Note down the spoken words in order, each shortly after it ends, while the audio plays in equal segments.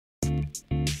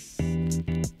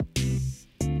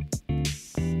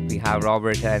We have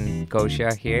Robert and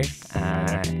Kosha here.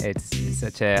 It's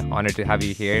such an honor to have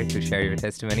you here to share your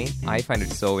testimony. I find it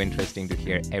so interesting to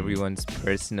hear everyone's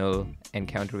personal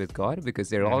encounter with God because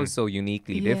they're all so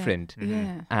uniquely different.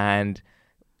 Yeah. And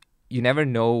you never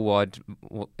know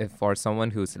if for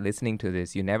someone who's listening to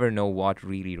this, you never know what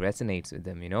really resonates with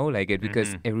them,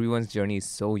 because everyone's journey is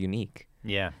so unique.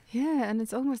 Yeah. Yeah, and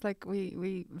it's almost like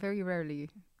we very rarely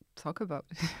talk about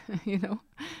it,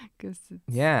 because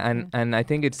And I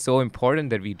think it's so important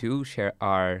that we do share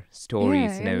our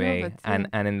stories in I a love way. it, And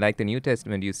yeah. in like the New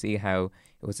Testament, you see how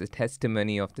it was a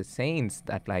testimony of the saints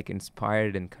that like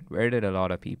inspired and converted a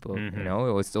lot of people.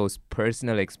 It was those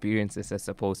personal experiences as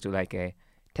opposed to like a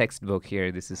textbook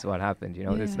here. This is what happened.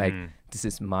 It's like this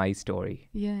is my story.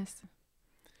 Yes.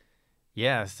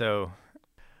 Yeah. So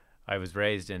I was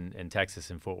raised in Texas,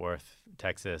 in Fort Worth,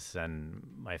 Texas, and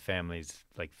my family's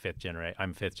like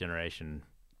I'm fifth generation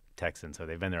Texan, so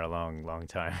they've been there a long, long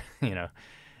time,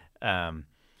 And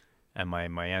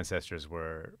my ancestors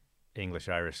were English,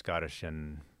 Irish, Scottish,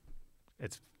 and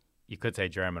you could say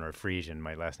German or Frisian.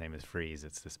 My last name is Fries.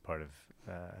 It's this part of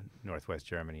northwest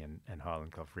Germany and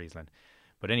Holland called Friesland.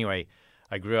 But anyway,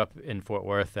 I grew up in Fort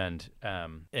Worth, and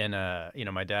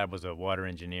my dad was a water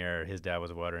engineer. His dad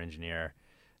was a water engineer.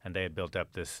 And they had built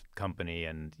up this company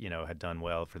and, had done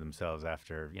well for themselves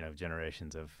after,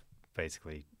 generations of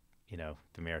basically, the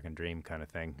American dream kind of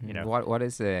thing, What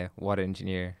is a water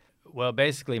engineer? Well,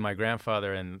 basically my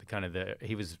grandfather and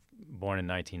he was born in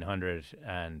 1900,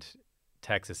 and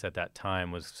Texas at that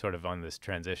time was sort of on this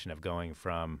transition of going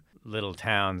from little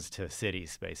towns to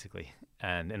cities, basically.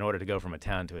 And in order to go from a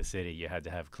town to a city, you had to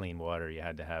have clean water, you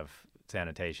had to have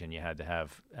sanitation, you had to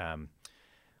have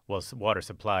water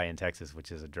supply in Texas,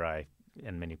 which is a dry,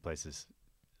 in many places,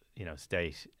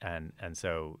 state, and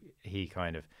so he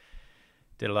kind of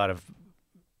did a lot of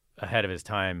ahead of his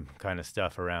time kind of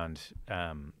stuff around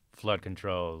flood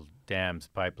control, dams,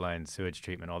 pipelines, sewage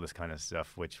treatment, all this kind of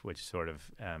stuff, which sort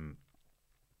of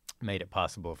made it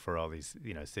possible for all these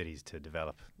cities to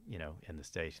develop, in the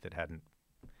state that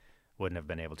wouldn't have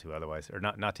been able to otherwise, or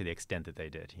not to the extent that they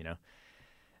did,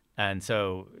 and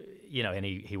so and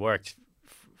he worked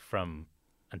from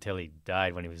until he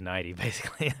died when he was 90,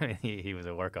 basically. I mean, he was a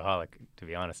workaholic, to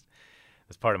be honest.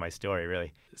 That's part of my story,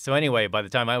 really. So anyway, by the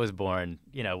time I was born,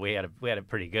 we had it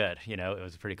pretty good. It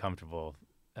was a pretty comfortable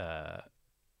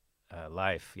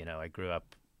life. I grew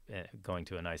up going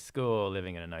to a nice school,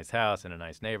 living in a nice house in a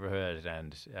nice neighborhood,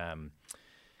 and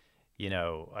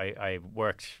I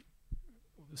worked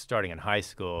starting in high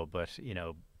school, but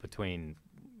between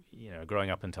growing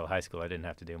up until high school, I didn't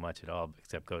have to do much at all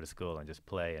except go to school and just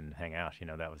play and hang out.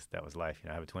 That was life.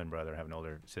 I have a twin brother, I have an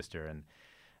older sister,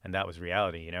 and that was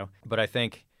reality. But I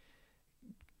think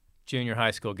junior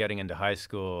high school, getting into high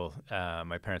school,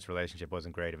 my parents' relationship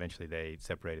wasn't great. Eventually, they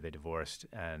separated, they divorced,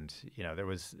 and there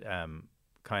was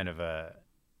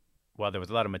while there was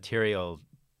a lot of material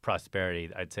prosperity,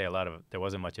 I'd say there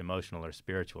wasn't much emotional or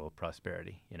spiritual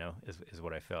prosperity. Is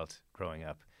what I felt growing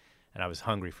up. And I was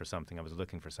hungry for something. I was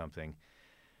looking for something.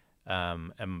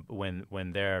 And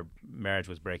when their marriage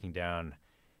was breaking down,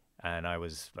 and I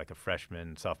was like a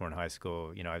freshman, sophomore in high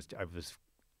school, I was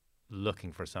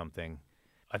looking for something.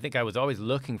 I think I was always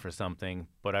looking for something,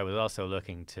 but I was also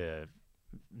looking to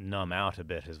numb out a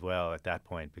bit as well at that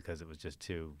point because it was just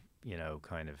too,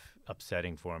 kind of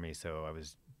upsetting for me. So I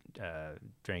was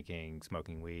drinking,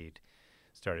 smoking weed,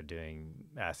 started doing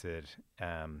acid.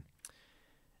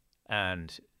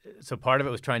 And so part of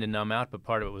it was trying to numb out, but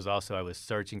part of it was also I was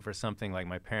searching for something. Like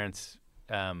my parents,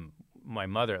 my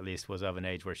mother at least, was of an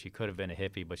age where she could have been a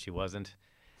hippie, but she wasn't.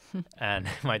 And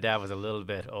my dad was a little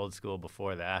bit old school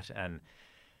before that. And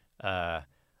I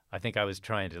think I was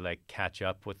trying to like catch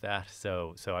up with that.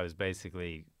 So I was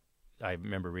basically, I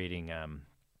remember reading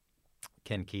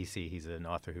Ken Kesey. He's an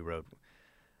author who wrote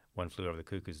One Flew Over the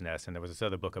Cuckoo's Nest, and there was this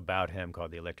other book about him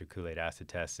called The Electric Kool-Aid Acid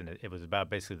Test, and it was about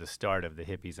basically the start of the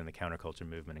hippies and the counterculture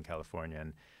movement in California,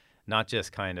 and not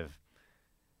just kind of,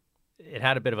 it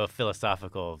had a bit of a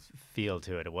philosophical feel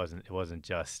to it. It wasn't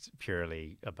just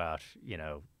purely about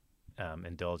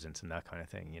indulgence and that kind of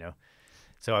thing,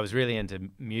 So I was really into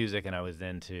music, and I was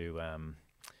into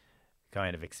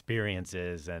kind of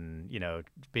experiences, and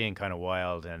being kind of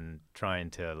wild and trying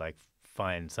to like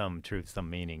find some truth, some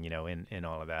meaning, in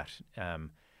all of that.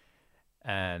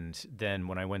 And then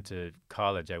when I went to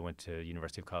college, I went to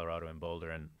University of Colorado in Boulder,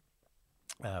 and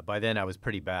by then I was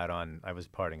pretty bad I was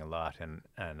partying a lot, and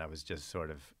I was just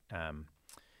sort of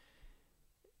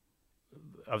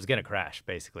I was going to crash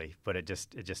basically, but it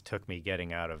just took me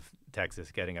getting out of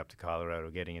Texas, getting up to Colorado,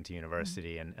 getting into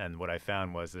university, and what I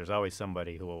found was there's always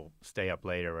somebody who will stay up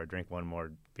later or drink one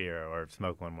more beer or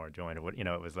smoke one more joint or what, you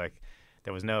know. It was like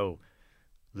there was no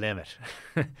limit.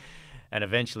 And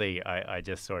eventually I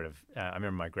just sort of I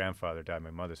remember my grandfather died,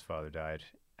 my mother's father died,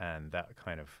 and that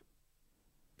kind of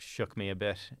shook me a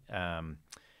bit.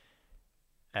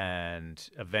 And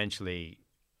eventually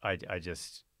I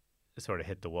just sort of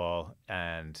hit the wall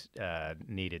and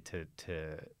needed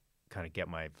to kind of get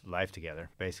my life together,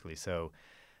 basically. So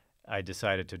I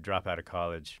decided to drop out of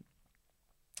college,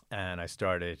 and I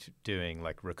started doing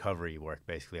like recovery work.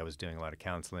 Basically, I was doing a lot of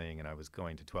counseling, and I was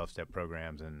going to 12-step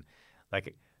programs. And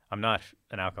like, I'm not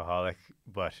an alcoholic,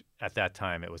 but at that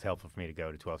time it was helpful for me to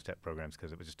go to 12-step programs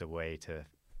because it was just a way to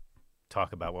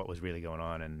talk about what was really going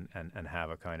on and have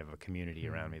a kind of a community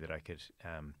around me that I could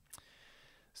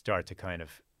start to kind of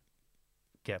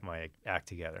get my act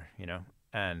together, you know.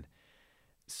 And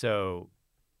so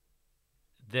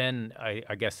then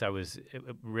I guess I was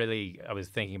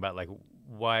thinking about like,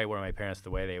 why were my parents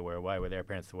the way they were? Why were their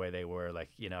parents the way they were? Like,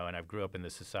 you know, and I grew up in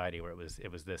this society where it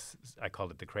was this, I called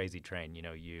it the crazy train. You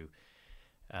know,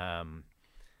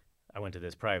 I went to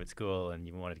this private school, and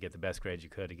you wanted to get the best grades you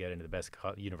could to get into the best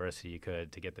university you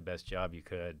could, to get the best job you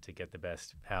could, to get the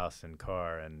best house and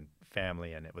car and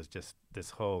family, and it was just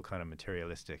this whole kind of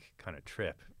materialistic kind of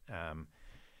trip.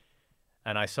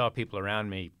 And I saw people around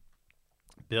me,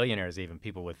 billionaires even,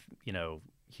 people with, you know,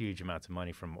 huge amounts of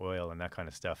money from oil and that kind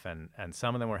of stuff, and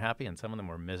some of them were happy and some of them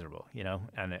were miserable, you know,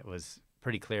 and it was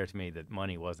pretty clear to me that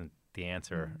money wasn't the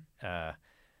answer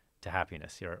to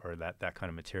happiness, or that kind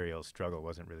of material struggle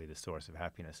wasn't really the source of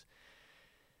happiness.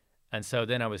 And so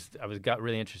then I got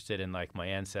really interested in like my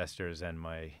ancestors and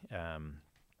my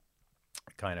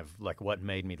kind of like what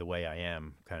made me the way I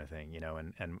am kind of thing, you know,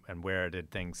 and where did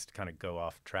things kind of go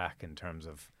off track in terms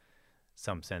of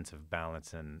some sense of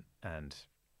balance and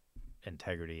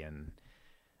integrity and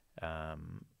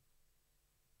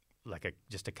like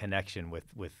just a connection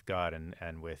with God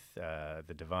and with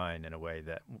the divine in a way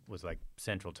that was like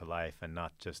central to life, and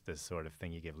not just this sort of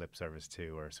thing you give lip service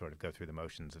to or sort of go through the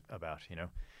motions about, you know.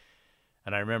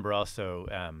 And I remember also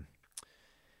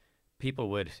people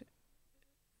would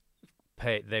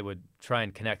they would try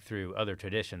and connect through other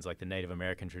traditions, like the Native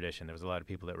American tradition. There was a lot of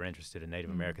people that were interested in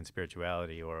Native American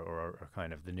spirituality or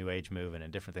kind of the New Age movement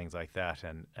and different things like that.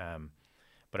 And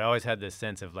but I always had this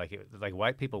sense of like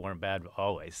white people weren't bad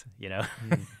always, you know.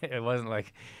 It wasn't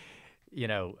like, you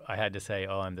know, I had to say,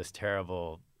 oh, I'm this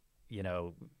terrible, you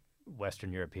know,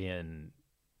 Western European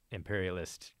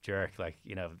imperialist jerk. Like,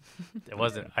 you know, it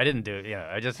wasn't, I didn't do it, you know,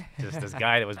 I just this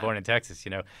guy that was born in Texas,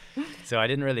 you know. So I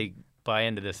didn't really buy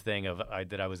into this thing of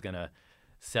that I was going to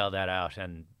sell that out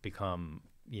and become,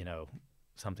 you know,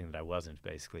 something that I wasn't,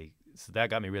 basically. So that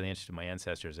got me really interested in my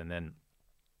ancestors. And then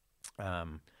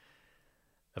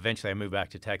eventually I moved back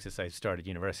to Texas. I started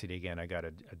university again. I got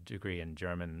a degree in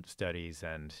German studies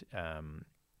and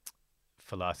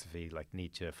philosophy, like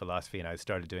Nietzsche philosophy, and I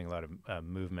started doing a lot of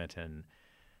movement and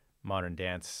modern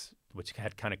dance, which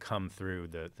had kind of come through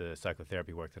the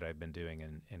psychotherapy work that I've been doing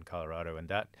in Colorado. And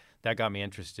that got me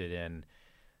interested in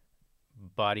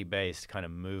body-based kind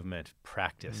of movement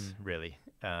practice, really.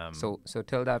 So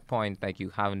till that point, like, you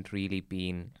haven't really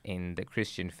been in the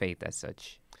Christian faith as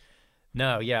such.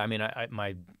 No, yeah. I mean,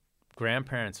 my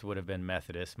grandparents would have been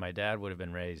Methodist. My dad would have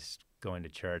been raised going to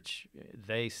church.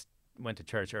 They went to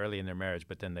church early in their marriage,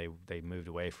 but then they moved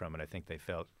away from it. I think they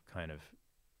felt kind of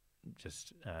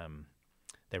just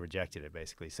they rejected it,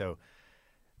 basically. So,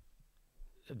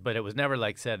 but it was never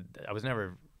like said. I was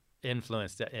never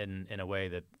influenced in a way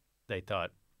that they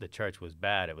thought the church was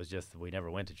bad. It was just that we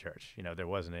never went to church. You know, there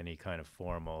wasn't any kind of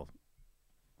formal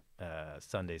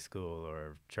Sunday school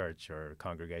or church or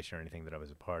congregation or anything that I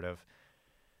was a part of.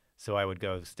 So I would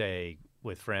go stay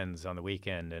with friends on the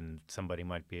weekend, and somebody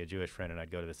might be a Jewish friend, and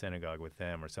I'd go to the synagogue with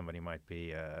them, or somebody might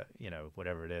be, you know,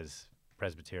 whatever it is,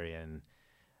 Presbyterian.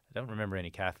 I don't remember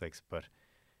any Catholics, but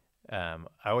I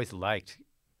always liked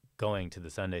going to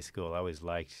the Sunday school. I always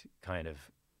liked kind of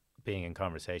being in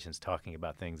conversations, talking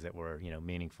about things that were, you know,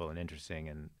 meaningful and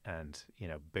interesting and you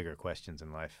know, bigger questions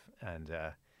in life. And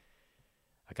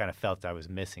I kind of felt I was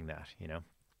missing that, you know.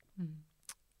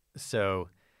 So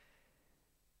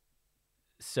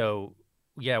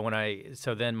yeah,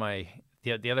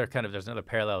 the other kind of, there's another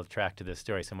parallel track to this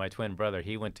story. So my twin brother,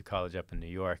 he went to college up in New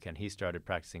York, and he started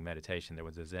practicing meditation. There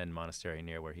was a Zen monastery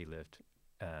near where he lived,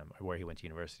 or where he went to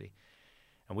university.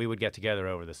 And we would get together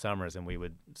over the summers, and we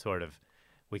would sort of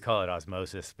we call it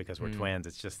osmosis because we're twins.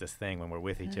 It's just this thing when we're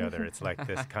with each other. It's like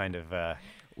this kind of.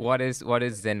 What is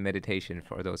Zen meditation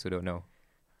for those who don't know?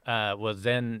 Well,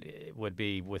 Zen would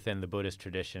be within the Buddhist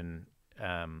tradition,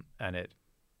 and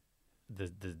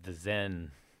the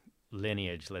Zen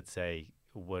lineage, let's say,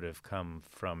 would have come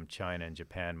from China and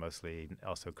Japan mostly,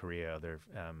 also Korea, other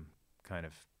kind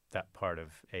of that part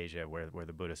of Asia where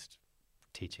the Buddhist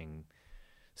teaching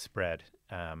spread.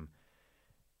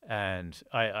 And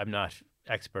I'm not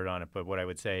expert on it, but what I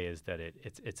would say is that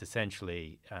it's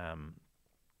essentially, a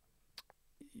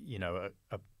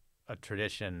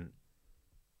tradition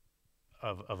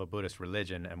of a Buddhist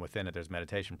religion, and within it there's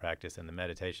meditation practice, and the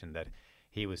meditation that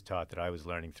he was taught that I was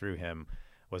learning through him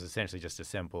was essentially just a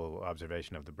simple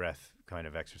observation of the breath kind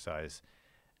of exercise,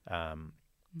 and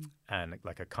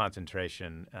like a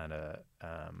concentration and a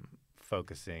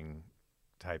focusing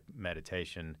type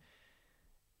meditation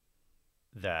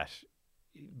that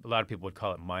a lot of people would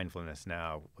call it mindfulness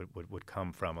now, would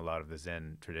come from a lot of the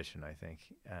Zen tradition, I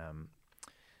think.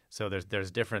 So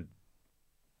there's different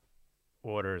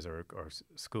orders or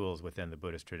schools within the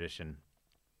Buddhist tradition.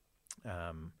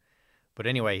 But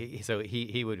anyway,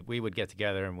 we would get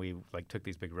together and we like took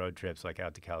these big road trips like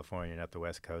out to California and up the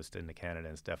West Coast into Canada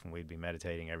and stuff, and we'd be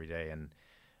meditating every day. And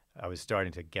I was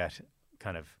starting to get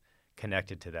kind of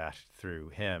connected to that through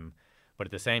him. But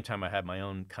at the same time, I had my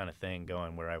own kind of thing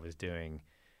going where I was doing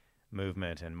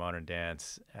movement and modern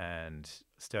dance and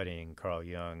studying Carl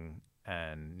Jung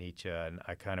and Nietzsche, and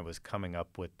I kind of was coming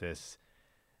up with this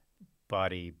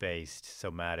body-based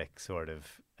somatic sort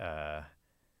of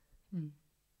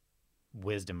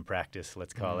wisdom practice,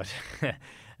 let's call it.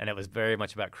 And it was very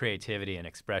much about creativity and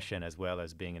expression as well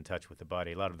as being in touch with the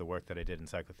body. A lot of the work that I did in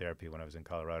psychotherapy when I was in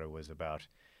Colorado was about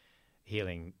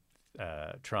healing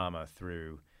trauma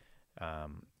through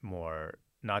more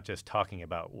not just talking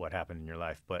about what happened in your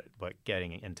life, but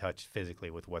getting in touch physically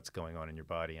with what's going on in your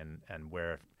body and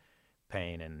where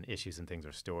pain and issues and things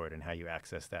are stored and how you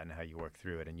access that and how you work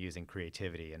through it, and using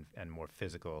creativity and more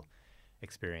physical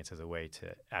experience as a way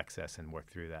to access and work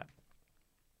through that.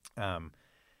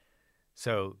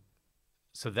 So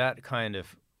that kind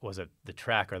of was the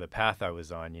track or the path I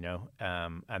was on,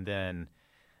 and then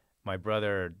my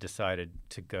brother decided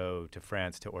to go to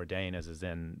France to ordain as a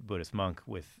Zen Buddhist monk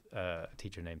with a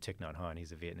teacher named Thich Nhat Hanh.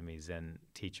 He's a Vietnamese Zen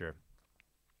teacher.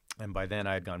 And by then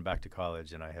I had gone back to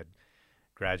college and I had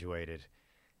graduated.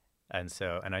 And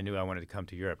I knew I wanted to come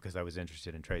to Europe because I was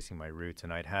interested in tracing my roots.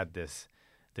 And I'd had this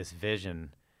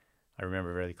vision, I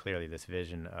remember really clearly this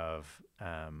vision of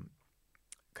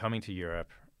coming to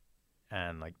Europe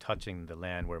and like touching the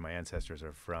land where my ancestors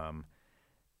are from.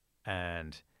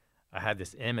 And I had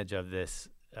this image of this,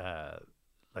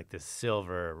 like this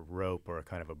silver rope or a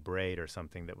kind of a braid or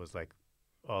something that was like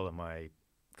all of my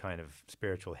kind of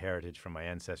spiritual heritage from my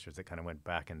ancestors that kind of went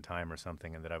back in time or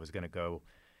something, and that I was going to go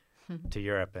to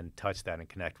Europe and touch that and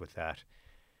connect with that.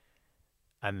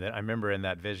 And then I remember in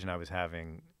that vision I was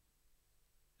having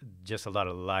just a lot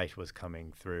of light was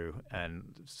coming through,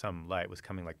 and some light was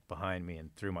coming like behind me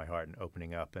and through my heart and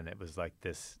opening up, and it was like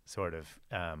this sort of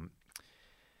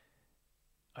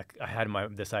I had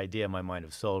this idea in my mind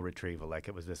of soul retrieval, like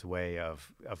it was this way of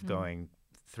going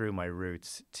through my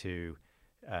roots to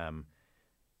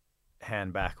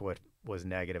hand back what was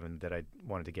negative and that I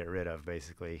wanted to get rid of,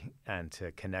 basically, and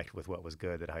to connect with what was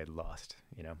good that I had lost,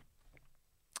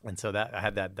 And so that I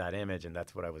had that image, and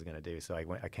that's what I was going to do. So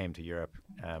I came to Europe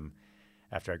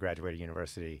after I graduated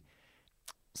university.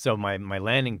 So my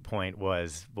landing point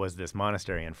was this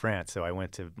monastery in France. So I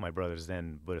went to my brother's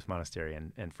Zen Buddhist monastery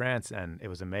in France, and it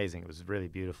was amazing. It was a really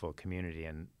beautiful community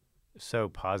and so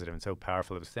positive and so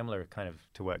powerful. It was similar kind of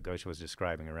to what Gosha was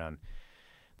describing around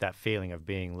that feeling of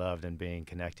being loved and being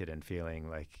connected and feeling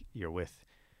like you're with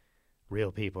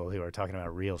real people who are talking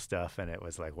about real stuff. And it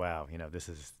was like, wow, this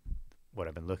is what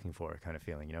I've been looking for kind of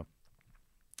feeling,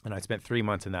 And I spent 3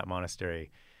 months in that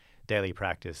monastery, daily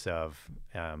practice of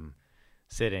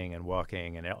sitting and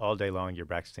walking, and all day long you're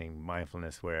practicing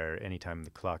mindfulness, where anytime the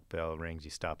clock bell rings,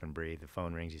 you stop and breathe. The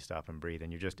phone rings, you stop and breathe,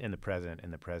 and you're just in the present,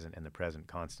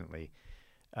 constantly.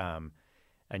 And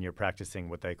you're practicing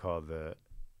what they call the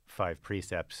 5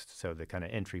 precepts. So the kind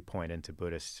of entry point into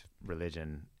Buddhist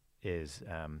religion is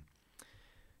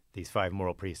these 5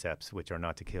 moral precepts, which are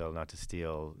not to kill, not to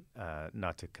steal,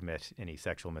 not to commit any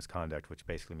sexual misconduct, which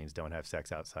basically means don't have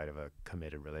sex outside of a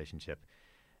committed relationship.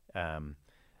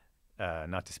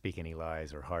 Not to speak any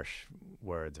lies or harsh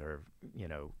words or,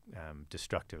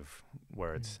 destructive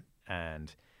words,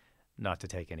 and not to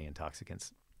take any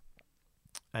intoxicants.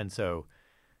 And so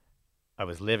I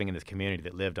was living in this community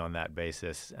that lived on that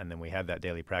basis, and then we had that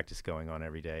daily practice going on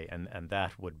every day, and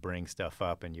that would bring stuff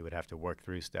up, and you would have to work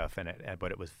through stuff,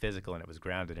 but it was physical and it was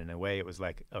grounded in a way. It was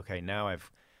like, okay, now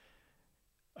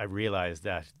I realized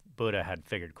that Buddha had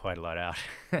figured quite a lot out,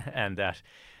 and that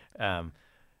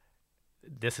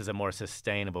this is a more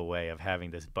sustainable way of having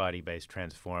this body-based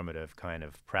transformative kind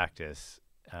of practice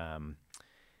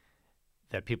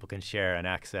that people can share and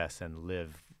access and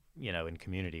live, in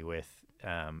community with.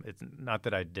 It's not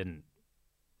that I didn't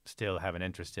still have an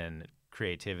interest in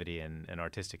creativity and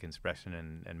artistic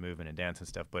expression and movement and dance and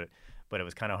stuff, but it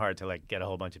was kind of hard to like get a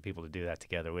whole bunch of people to do that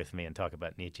together with me and talk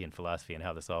about Nietzsche and philosophy and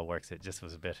how this all works. It just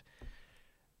was a bit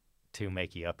too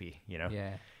makey-uppy,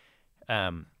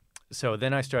 Yeah. So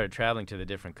then I started traveling to the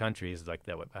different countries like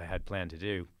that what I had planned to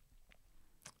do.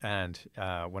 And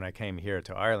when I came here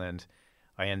to Ireland,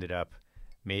 I ended up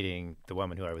meeting the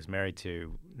woman who I was married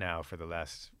to now for the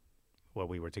last,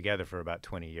 we were together for about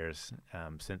 20 years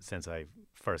since I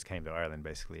first came to Ireland,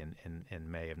 basically in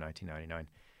May of 1999.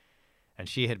 And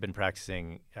she had been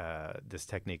practicing this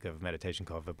technique of meditation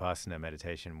called Vipassana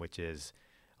meditation, which is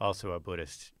also a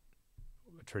Buddhist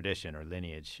tradition or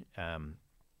lineage.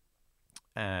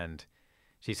 And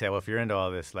she said, well, if you're into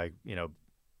all this, like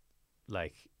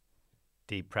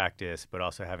deep practice, but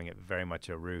also having it very much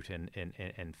a root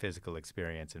in physical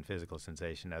experience and physical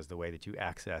sensation as the way that you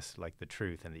access like the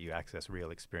truth and that you access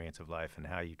real experience of life and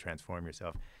how you transform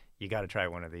yourself, you got to try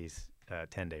one of these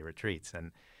 10-day retreats.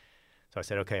 And so I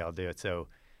said, okay, I'll do it. So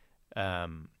a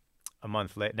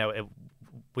month later,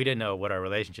 we didn't know what our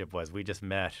relationship was. We just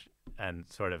met and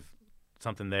sort of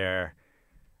something there.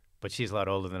 But she's a lot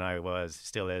older than I was,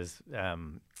 still is,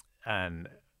 and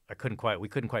we couldn't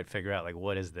quite figure out like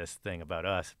what is this thing about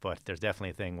us. But there's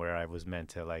definitely a thing where I was meant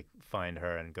to like find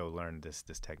her and go learn this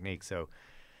technique. So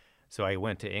I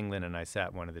went to England and I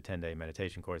sat one of the 10-day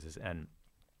meditation courses, and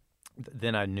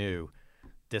then I knew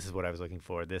this is what I was looking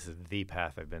for. This is the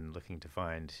path I've been looking to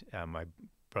find. My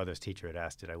brother's teacher had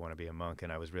asked, did I want to be a monk,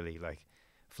 and I was really like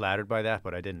flattered by that,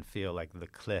 but I didn't feel like the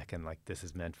click and like this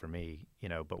is meant for me,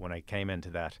 But when I came into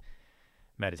that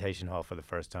meditation hall for the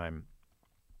first time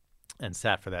and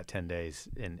sat for that 10 days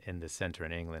in the center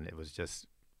in England, it was just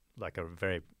like a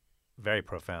very, very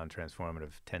profound,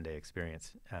 transformative 10-day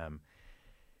experience.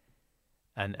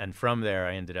 And from there,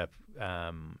 I ended up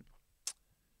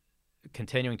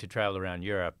continuing to travel around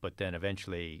Europe, but then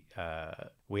eventually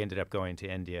we ended up going to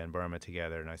India and Burma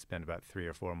together, and I spent about 3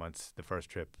 or 4 months the first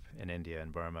trip in India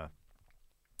and Burma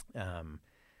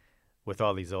with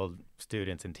all these old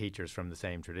students and teachers from the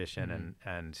same tradition,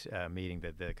 and meeting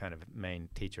the kind of main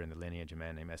teacher in the lineage, a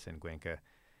man named S.N. Gwenka.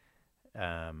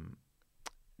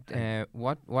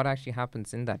 What actually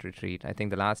happens in that retreat? I think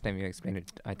the last time you explained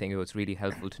it, I think it was really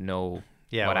helpful to know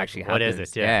what actually happens. What is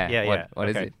it? Yeah. What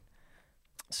is it?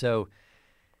 So,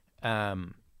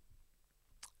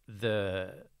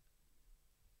 the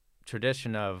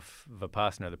tradition of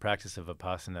Vipassana, the practice of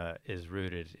Vipassana, is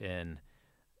rooted in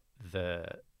the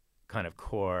kind of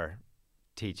core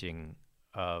teaching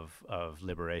of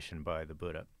liberation by the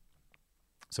Buddha.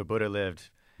 So Buddha lived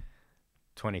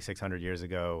 2,600 years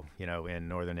ago, in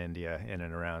northern India, in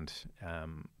and around,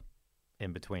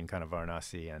 in between kind of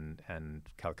Varanasi and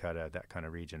Calcutta, that kind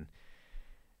of region.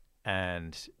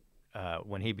 And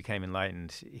when he became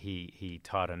enlightened, he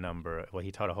taught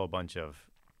he taught a whole bunch of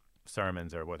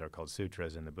sermons, or what are called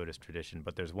sutras in the Buddhist tradition,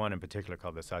 but there's one in particular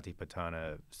called the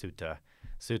Satipatthana Sutta.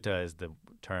 Sutta is the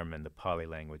term in the Pali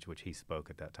language, which he spoke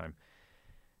at that time.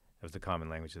 It was the common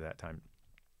language at that time.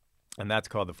 And that's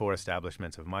called the Four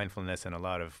Establishments of Mindfulness, and a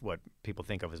lot of what people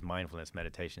think of as mindfulness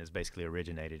meditation is basically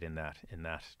originated in that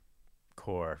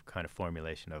core kind of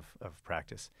formulation of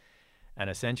practice. And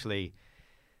essentially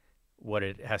what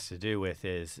it has to do with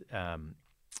is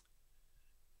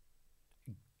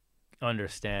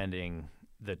understanding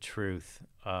the truth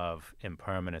of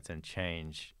impermanence and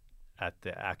change at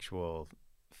the actual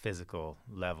physical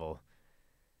level,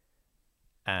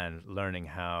 and learning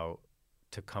how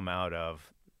to come out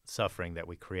of suffering that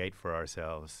we create for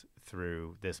ourselves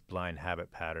through this blind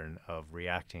habit pattern of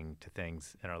reacting to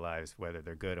things in our lives, whether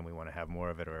they're good and we want to have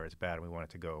more of it, or it's bad and we want it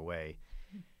to go away.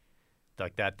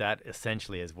 Like that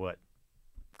essentially is what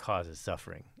causes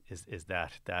suffering, is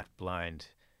that blind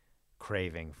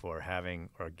craving for having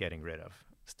or getting rid of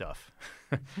stuff.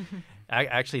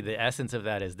 Actually, the essence of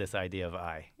that is this idea of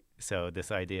I. So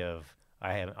this idea of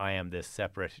I am this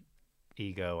separate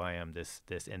ego, I am this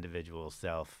individual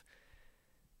self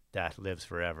that lives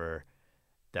forever,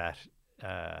 that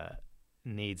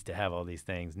needs to have all these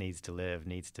things, needs to live,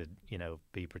 needs to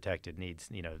be protected, needs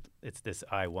it's this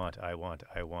I want.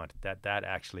 That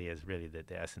actually is really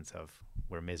the essence of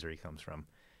where misery comes from.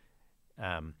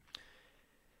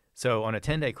 So on a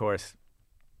 10-day course,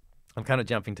 I'm kind of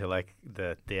jumping to like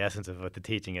the essence of what the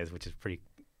teaching is, which is pretty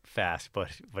fast.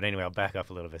 But anyway, I'll back up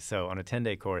a little bit. So on a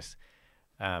 10-day course,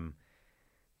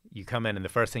 you come in, and the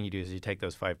first thing you do is you take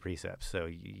those 5 precepts. So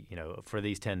you know, for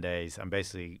these 10 days, I'm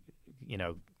basically, you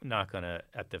know, not going to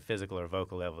at the physical or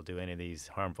vocal level do any of these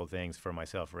harmful things for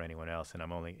myself or anyone else. And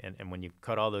I'm only and when you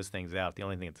cut all those things out, the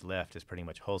only thing that's left is pretty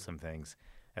much wholesome things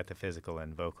at the physical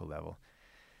and vocal level.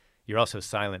 You're also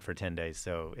silent for 10 days,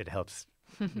 so it helps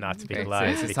not speak Okay, so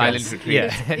lies. it's a silent retreat.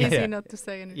 Yeah, Easy yeah. not to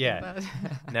say anything Yeah. bad.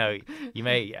 No, you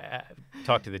may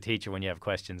talk to the teacher when you have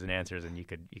questions and answers, and you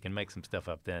can make some stuff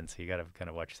up then. So you got to kind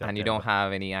of watch that. And you then. don't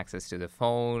have any access to the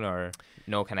phone or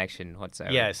no connection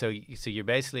whatsoever. Yeah, so you're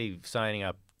basically signing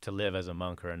up to live as a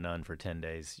monk or a nun for 10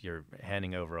 days. You're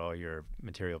handing over all your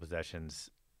material possessions,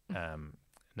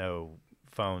 no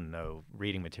phone, no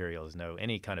reading materials, no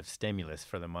any kind of stimulus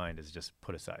for the mind is just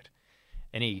put aside.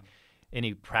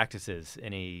 Any practices,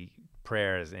 any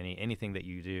prayers, anything that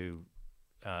you do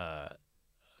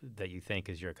that you think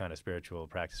is your kind of spiritual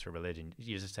practice or religion,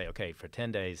 you just say, okay, for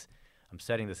 10 days, I'm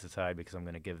setting this aside because I'm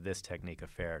going to give this technique a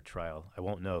fair trial. I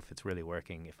won't know if it's really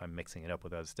working if I'm mixing it up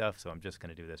with other stuff, so I'm just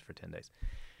going to do this for 10 days.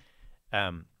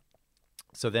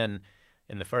 So then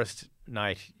in the first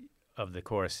night of the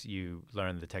course, you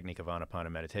learn the technique of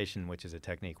Anapana meditation, which is a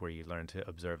technique where you learn to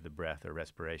observe the breath or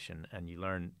respiration, and you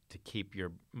learn to keep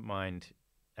your mind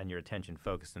and your attention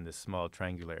focused in this small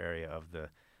triangular area of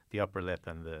the upper lip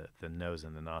and the nose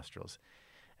and the nostrils.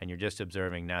 And you're just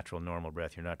observing natural, normal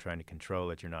breath. You're not trying to control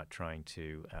it. You're not trying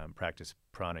to practice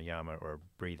pranayama or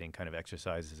breathing kind of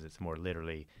exercises. It's more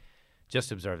literally just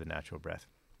observe the natural breath.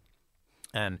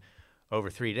 And over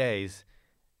 3 days,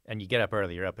 and you get up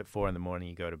early. You're up at 4 a.m.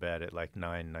 You go to bed at like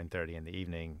 9:30 in the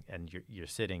evening, and you're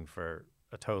sitting for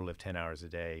a total of 10 hours a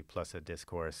day plus a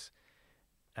discourse.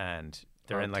 And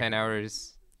they're in like 10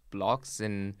 hours blocks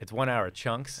and it's 1 hour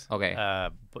chunks. Okay.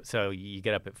 So you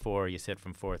get up at 4, you sit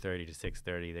from 4:30 to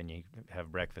 6:30, then you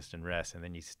have breakfast and rest, and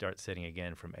then you start sitting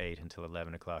again from 8 until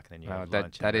 11 o'clock, and then you have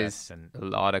lunch that and is rest. And a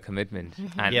lot of commitment.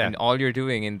 And, Yeah. and all you're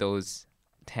doing in those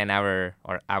 10-hour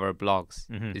or hour blocks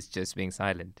Mhm. is just being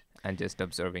silent and just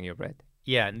observing your breath.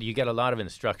 Yeah, and you get a lot of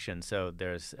instruction. So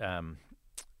there's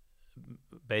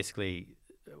basically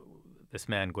this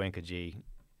man, Goenkaji,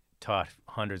 taught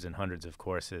hundreds and hundreds of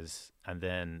courses, and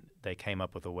then they came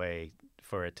up with a way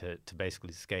for it to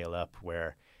basically scale up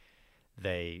where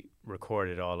they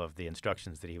recorded all of the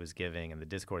instructions that he was giving and the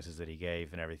discourses that he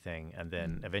gave and everything. And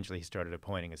then eventually he started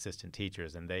appointing assistant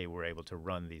teachers, and they were able to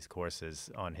run these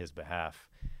courses on his behalf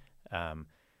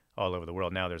all over the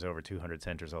world. Now there's over 200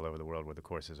 centers all over the world where the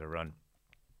courses are run.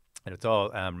 And it's all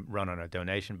run on a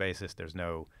donation basis. There's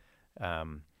no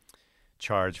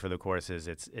charge for the courses.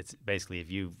 It's basically if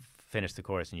you finish the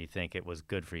course and you think it was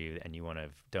good for you and you want to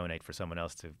donate for someone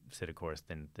else to sit a course,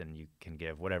 then you can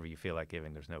give whatever you feel like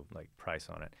giving. There's no like price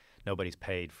on it. Nobody's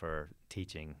paid for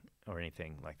teaching or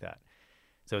anything like that.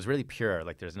 So it's really pure.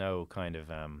 Like there's no kind of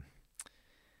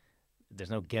there's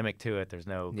no gimmick to it. There's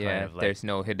no kind of like there's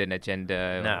no hidden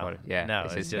agenda. no,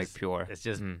 it's just like pure. It's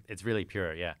just it's really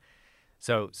pure. Yeah.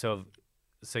 So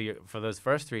you're, for those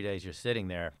first 3 days, you're sitting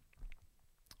there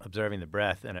observing the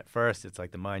breath, and at first it's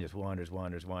like the mind just wanders.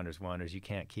 You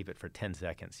can't keep it for 10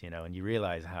 seconds, you know, and you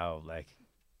realize how like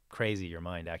crazy your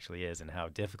mind actually is and how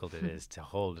difficult it is to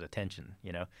hold attention,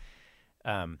 you know.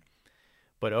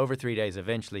 But over 3 days,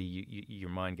 eventually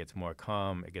your mind gets more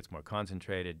calm, it gets more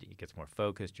concentrated, it gets more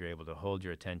focused, you're able to hold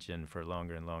your attention for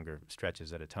longer and longer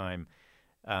stretches at a time,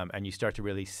 and you start to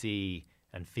really see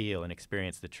and feel and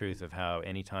experience the truth of how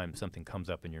anytime something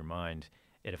comes up in your mind,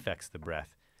 it affects the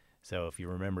breath. So if you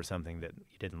remember something that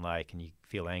you didn't like and you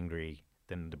feel angry,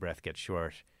 then the breath gets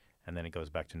short and then it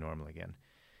goes back to normal again.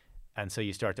 And so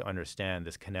you start to understand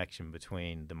this connection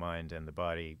between the mind and the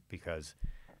body, because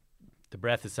the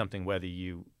breath is something whether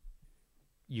you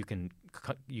can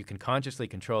consciously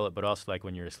control it, but also like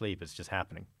when you're asleep, it's just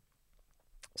happening.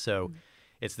 So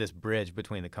it's this bridge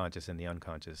between the conscious and the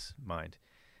unconscious mind.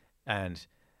 And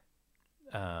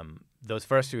those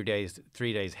first 3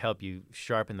 days help you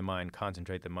sharpen the mind,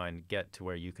 concentrate the mind, get to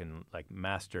where you can like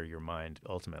master your mind.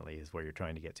 Ultimately, is where you're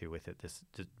trying to get to with it. This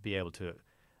to be able to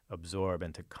absorb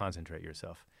and to concentrate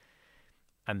yourself.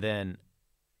 And then,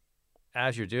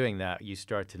 as you're doing that, you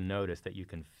start to notice that you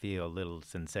can feel a little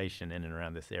sensation in and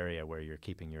around this area where you're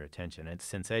keeping your attention. And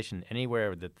sensation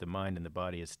anywhere that the mind and the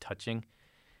body is touching,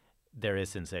 there is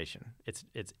sensation.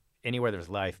 It's anywhere there's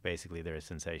life, basically, there is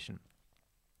sensation.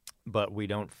 but we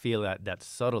don't feel that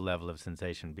subtle level of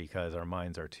sensation because our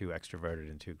minds are too extroverted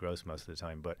and too gross most of the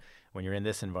time. But when you're in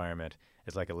this environment,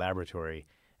 it's like a laboratory,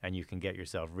 and you can get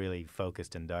yourself really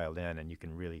focused and dialed in, and you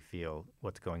can really feel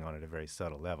what's going on at a very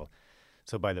subtle level.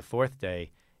 So by the fourth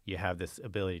day, you have this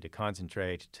ability to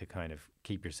concentrate, to kind of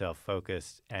keep yourself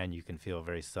focused, and you can feel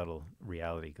very subtle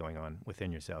reality going on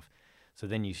within yourself. So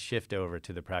then you shift over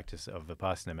to the practice of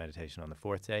Vipassana meditation on the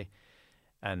fourth day,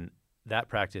 and that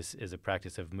practice is a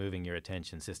practice of moving your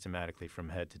attention systematically from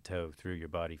head to toe through your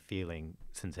body, feeling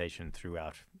sensation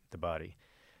throughout the body.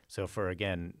 So for,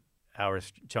 again,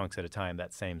 hours chunks at a time,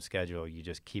 that same schedule, you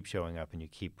just keep showing up and you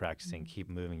keep practicing, keep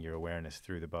moving your awareness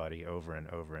through the body over and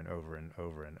over and over and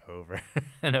over and over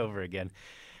and over again.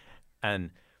 And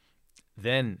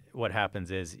then what happens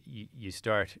is you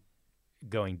start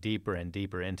going deeper and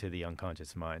deeper into the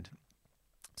unconscious mind.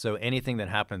 So anything that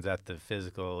happens at the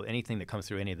physical, anything that comes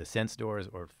through any of the sense doors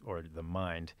or the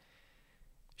mind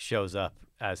shows up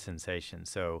as sensation.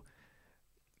 So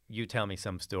you tell me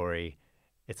some story,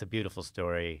 it's a beautiful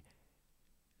story.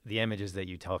 The images that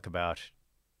you talk about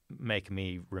make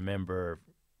me remember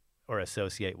or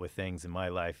associate with things in my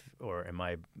life or in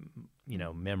my,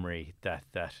 memory that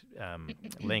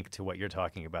link to what you're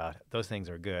talking about. Those things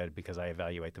are good because I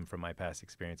evaluate them from my past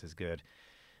experience as good.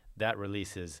 That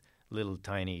releases little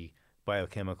tiny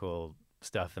biochemical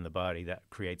stuff in the body that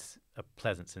creates a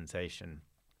pleasant sensation.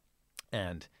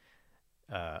 And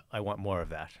I want more of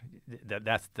that.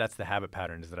 That's the habit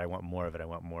pattern, is that I want more of it, I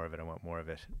want more of it, I want more of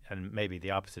it. And maybe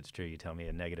the opposite's true. You tell me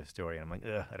a negative story and I'm like,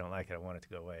 ugh, I don't like it, I want it to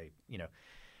go away,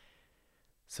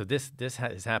 So this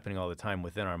is happening all the time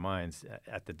within our minds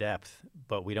at the depth,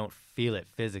 but we don't feel it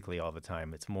physically all the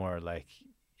time. It's more like,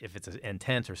 if it's an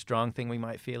intense or strong thing, we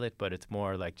might feel it, but it's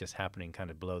more like just happening kind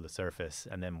of below the surface.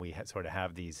 And then we sort of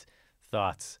have these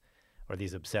thoughts or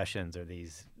these obsessions or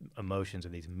these emotions or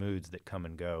these moods that come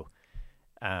and go.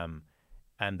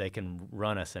 And they can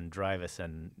run us and drive us,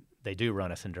 and they do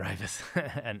run us and drive us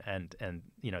and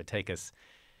take us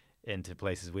into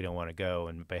places we don't want to go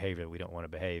and behavior we don't want to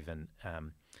behave. And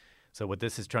so what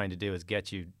this is trying to do is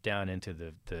get you down into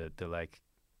the like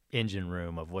engine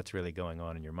room of what's really going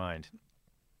on in your mind.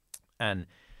 And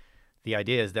the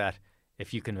idea is that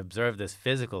if you can observe this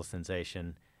physical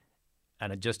sensation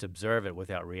and just observe it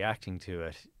without reacting to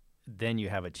it, then you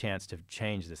have a chance to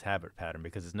change this habit pattern,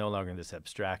 because it's no longer this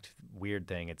abstract, weird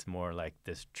thing. It's more like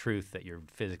this truth that you're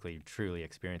physically, truly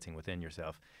experiencing within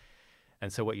yourself.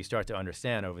 And so what you start to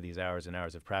understand over these hours and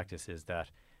hours of practice is that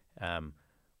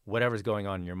whatever's going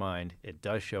on in your mind, it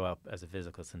does show up as a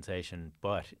physical sensation,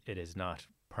 but it is not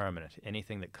permanent.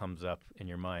 Anything that comes up in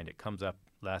your mind, it comes up,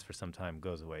 lasts for some time,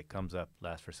 goes away, comes up,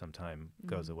 lasts for some time,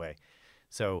 goes away.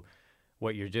 So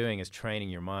what you're doing is training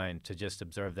your mind to just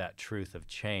observe that truth of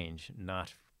change,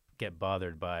 not get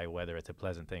bothered by whether it's a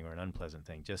pleasant thing or an unpleasant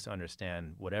thing. Just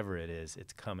understand whatever it is,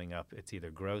 it's coming up. It's either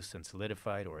gross and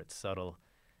solidified, or it's subtle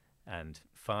and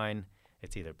fine.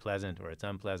 It's either pleasant or it's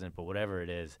unpleasant, but whatever it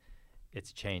is,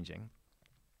 it's changing.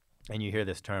 And you hear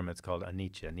this term, it's called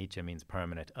anicca. Anicca means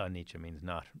permanent, anicca means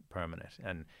not permanent.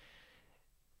 And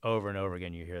over and over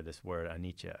again, you hear this word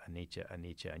anicca, anicca,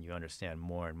 anicca, and you understand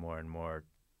more and more and more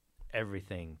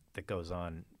everything that goes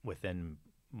on within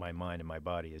my mind and my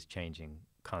body is changing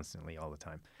constantly all the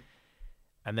time.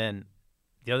 And then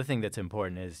the other thing that's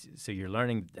important is, so you're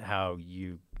learning how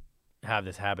you have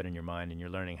this habit in your mind, and you're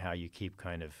learning how you keep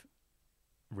kind of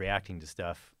reacting to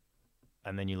stuff,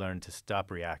 and then you learn to stop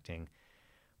reacting.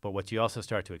 But what you also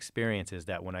start to experience is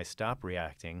that when I stop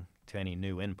reacting to any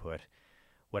new input,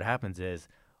 what happens is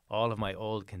all of my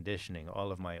old conditioning,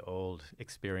 all of my old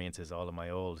experiences, all of my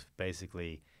old,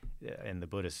 basically, in the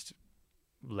Buddhist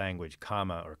language,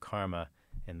 kama or karma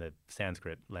in the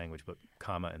Sanskrit language, but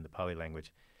kama in the Pali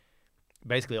language,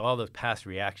 basically all those past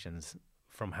reactions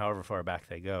from however far back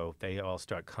they go, they all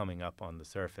start coming up on the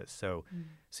surface. So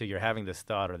you're having this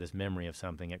thought or this memory of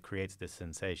something, it creates this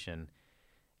sensation,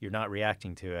 you're not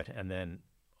reacting to it, and then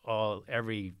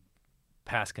every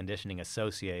past conditioning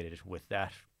associated with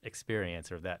that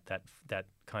experience or that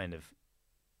kind of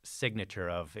signature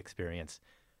of experience,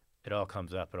 it all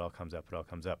comes up, it all comes up, it all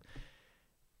comes up.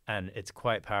 And it's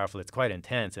quite powerful, it's quite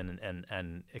intense, and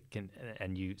it can,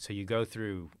 and you go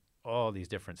through all these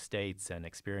different states and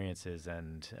experiences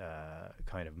and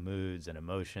kind of moods and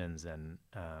emotions, and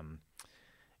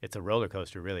it's a roller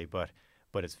coaster really, but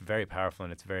it's very powerful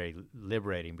and it's very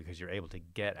liberating, because you're able to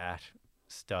get at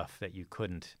stuff that you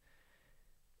couldn't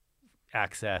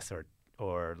access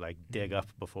or like dig up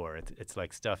before. It's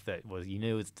like stuff that was, you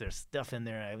knew there's stuff in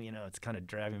there, it's kind of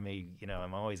driving me,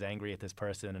 I'm always angry at this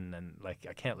person, and like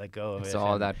I can't let go of it. It's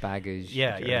all that baggage.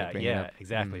 Yeah, that you're bringing yeah, up.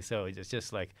 exactly. So it's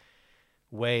just like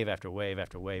wave after wave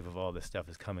after wave of all this stuff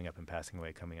is coming up and passing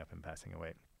away, coming up and passing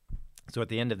away. So at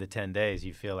the end of the 10 days,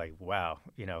 you feel like, wow,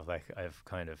 like I've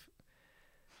kind of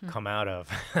come out of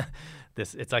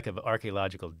this. It's like an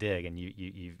archaeological dig, and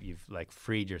you've like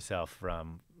freed yourself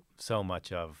from so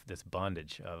much of this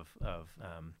bondage of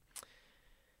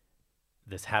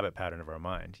this habit pattern of our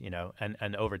mind,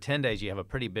 and over 10 days you have a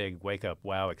pretty big wake up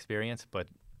wow experience. But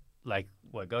like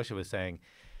what Gosha was saying,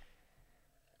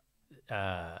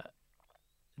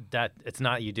 that it's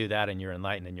not you do that and you're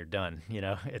enlightened and you're done.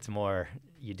 It's more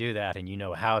you do that and you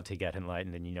know how to get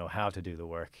enlightened and you know how to do the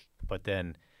work. But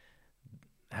then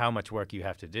how much work you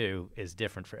have to do is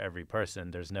different for every person.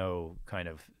 There's no kind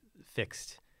of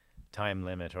fixed time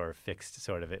limit or fixed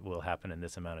sort of it will happen in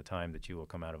this amount of time that you will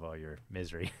come out of all your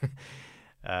misery.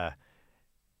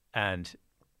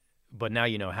 But now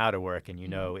you know how to work, and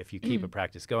if you keep a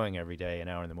practice going every day, an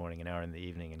hour in the morning, an hour in the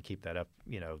evening, and keep that up,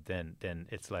 then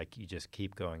it's like you just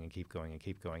keep going and keep going and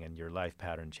keep going, and your life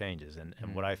pattern changes. And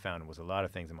what I found was a lot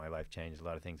of things in my life changed. A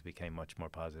lot of things became much more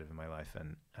positive in my life.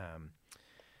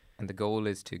 And the goal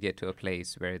is to get to a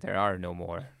place where there are no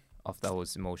more of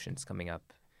those emotions coming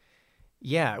up.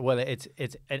 Yeah, well, there's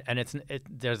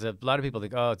a lot of people that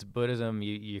go, oh, it's Buddhism.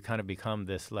 You kind of become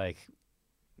this like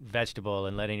vegetable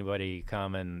and let anybody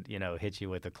come and hit you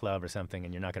with a club or something,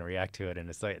 and you're not going to react to it. And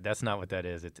it's like that's not what that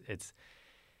is. It's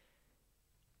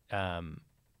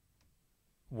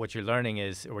what you're learning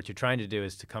is, or what you're trying to do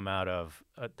is to come out of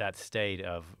that state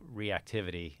of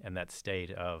reactivity and that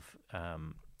state of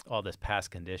all this past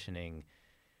conditioning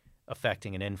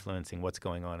affecting and influencing what's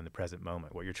going on in the present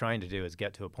moment. What you're trying to do is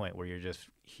get to a point where you're just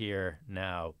here,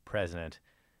 now, present,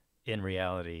 in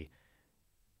reality,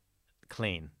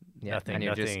 clean. Yeah, nothing, and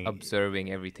you're just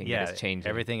observing everything that is changing.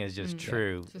 Everything is just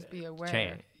true. Just be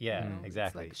aware. Yeah,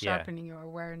 exactly. It's like sharpening your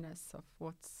awareness of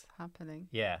what's happening.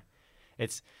 Yeah,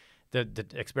 it's the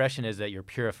expression is that you're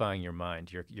purifying your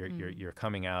mind. You're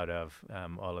coming out of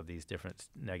all of these different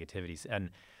negativities, and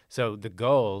so the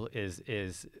goal is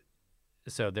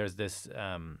so there's this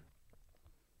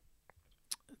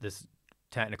this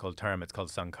technical term. It's called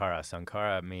sankhara.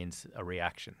 Sankhara means a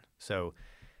reaction. So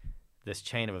this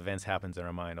chain of events happens in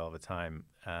our mind all the time,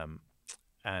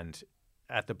 and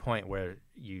at the point where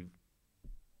you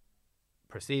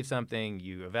perceive something,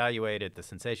 you evaluate it, the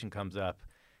sensation comes up.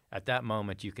 At that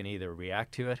moment, you can either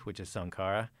react to it, which is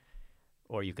sankhara,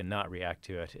 or you can not react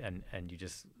to it, and you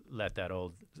just let that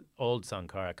old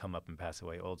sankhara come up and pass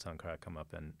away, old sankhara come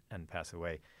up and pass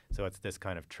away. So it's this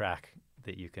kind of track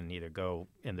that you can either go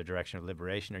in the direction of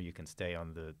liberation, or you can stay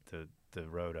on the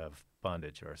road of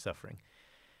bondage or suffering.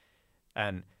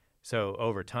 And so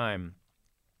over time,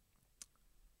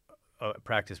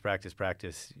 practice,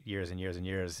 years and years and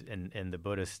years, in the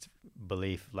Buddhist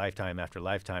belief, lifetime after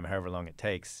lifetime, however long it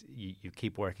takes, you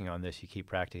keep working on this, you keep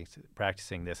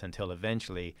practicing this until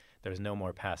eventually there's no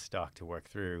more past stock to work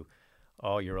through.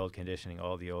 All your old conditioning,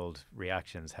 all the old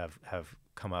reactions have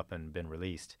come up and been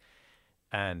released.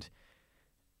 And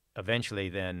eventually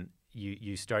then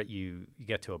you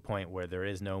get to a point where there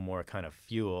is no more kind of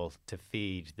fuel to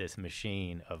feed this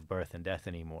machine of birth and death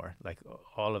anymore. Like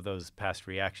all of those past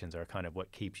reactions are kind of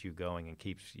what keeps you going and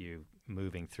keeps you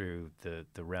moving through the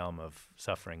realm of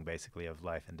suffering, basically, of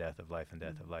life and death, of life and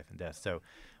death, of life and death. So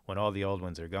when all the old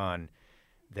ones are gone,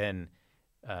 then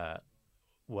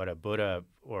what a Buddha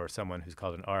or someone who's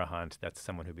called an arahant, that's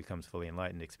someone who becomes fully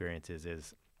enlightened, experiences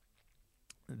is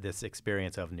this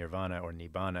experience of nirvana or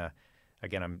nibbana.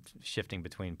 Again, I'm shifting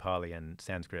between Pali and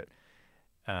Sanskrit,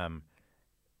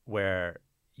 where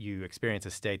you experience a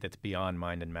state that's beyond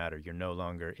mind and matter. You're no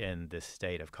longer in this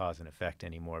state of cause and effect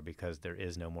anymore, because there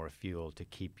is no more fuel to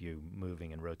keep you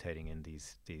moving and rotating in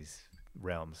these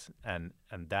realms. And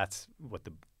that's what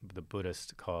the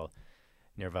Buddhists call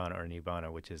nirvana or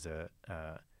nibbana, which is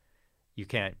you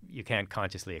can't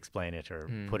consciously explain it or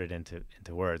put it into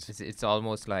words. It's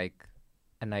almost like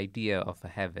an idea of a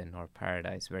heaven or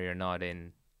paradise where you're not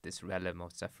in this realm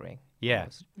of suffering. Yeah,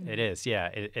 almost. It is. Yeah,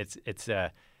 it's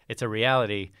a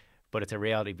reality, but it's a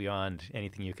reality beyond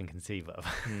anything you can conceive of.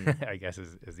 I guess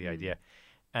is the idea,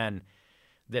 and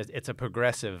it's a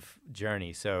progressive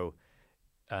journey. So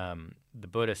the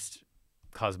Buddhist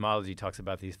cosmology talks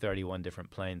about these 31 different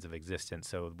planes of existence.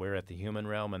 So we're at the human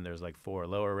realm, and there's like 4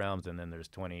 lower realms, and then there's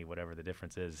 20, whatever the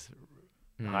difference is,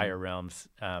 higher realms.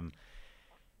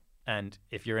 And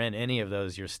if you're in any of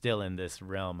those, you're still in this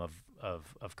realm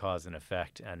of cause and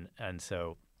effect. And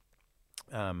so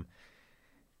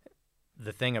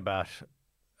the thing about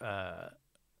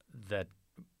that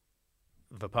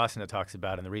Vipassana talks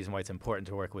about, and the reason why it's important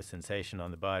to work with sensation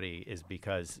on the body, is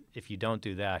because if you don't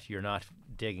do that, you're not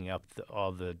digging up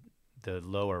all the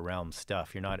lower realm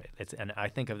stuff. You're not. And I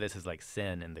think of this as like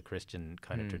sin in the Christian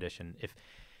kind of tradition.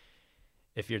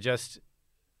 If you're just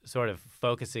sort of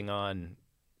focusing on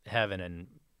heaven and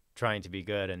trying to be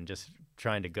good and just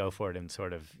trying to go for it and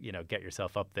sort of, get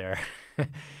yourself up there,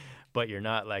 but you're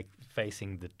not like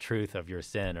facing the truth of your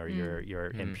sin or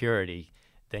your impurity,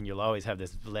 then you'll always have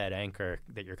this lead anchor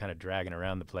that you're kind of dragging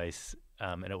around the place,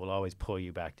 and it will always pull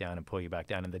you back down and pull you back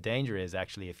down. And the danger is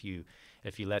actually if you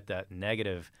let that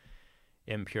negative,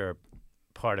 impure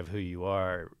part of who you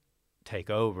are take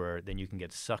over, then you can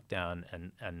get sucked down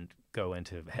and go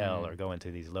into hell or go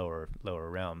into these lower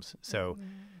realms. So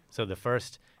the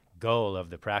first goal of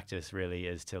the practice really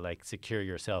is to like secure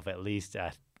yourself at least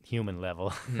at human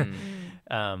level.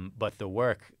 But the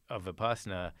work of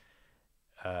Vipassana,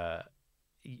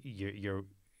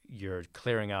 you're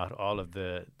clearing out all of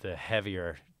the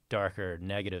heavier, darker,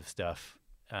 negative stuff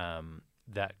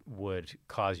that would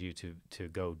cause you to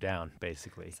go down,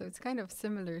 basically. So it's kind of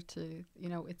similar to,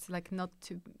 it's like not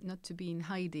to be in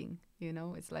hiding.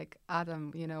 It's like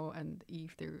Adam, and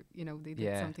Eve. They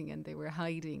did something and they were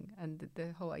hiding, and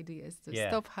the whole idea is to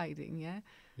stop hiding.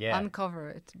 Yeah. Uncover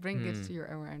it, bring it to your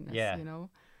awareness. Yeah.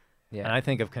 Yeah. And I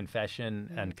think of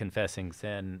confession and confessing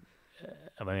sin.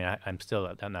 I'm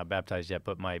not baptized yet,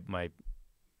 but my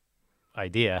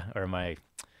idea or my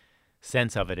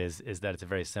sense of it is that it's a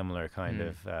very similar kind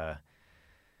of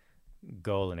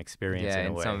goal and experience in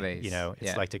a way. Some ways.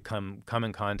 It's like to come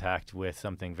in contact with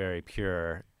something very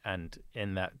pure, and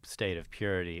in that state of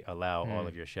purity, allow all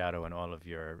of your shadow and all of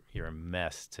your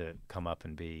mess to come up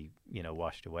and be,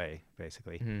 washed away,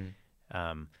 basically.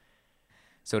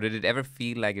 So did it ever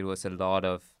feel like it was a lot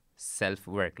of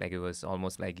self-work, like it was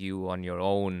almost like you on your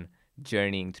own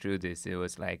journeying through this? It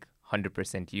was like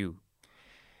 100% you.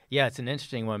 Yeah, it's an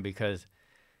interesting one because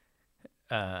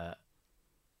I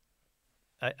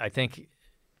think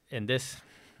in this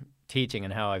teaching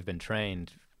and how I've been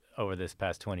trained over this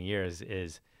past 20 years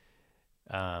is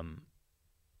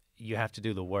you have to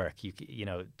do the work.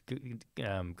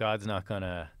 God's not going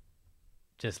to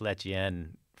just let you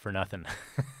in for nothing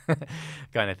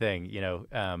kind of thing,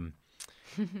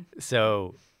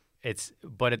 So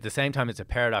but at the same time, it's a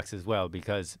paradox as well,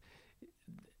 because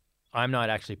I'm not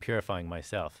actually purifying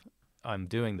myself. I'm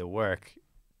doing the work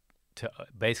to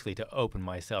basically to open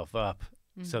myself up,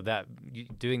 so that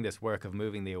doing this work of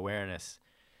moving the awareness,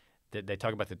 that they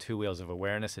talk about the two wheels of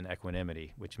awareness and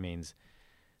equanimity, which means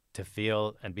to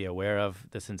feel and be aware of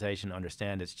the sensation,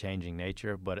 understand its changing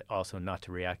nature, but also not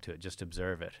to react to it, just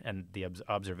observe it. And the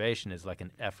observation is like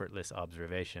an effortless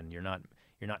observation. You're not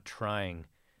trying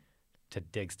to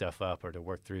dig stuff up or to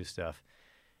work through stuff.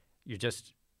 You're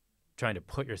just trying to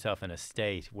put yourself in a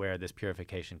state where this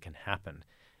purification can happen.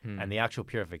 And the actual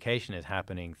purification is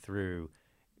happening through,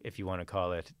 if you want to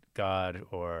call it God,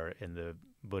 or in the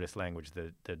Buddhist language,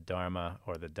 the Dharma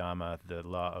or the Dhamma, the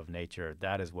law of nature.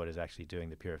 That is what is actually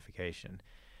doing the purification.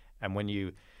 And when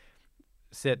you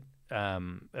sit,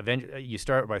 eventually you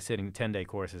start by sitting 10-day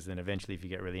courses, then eventually if you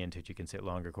get really into it, you can sit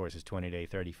longer courses, 20-day,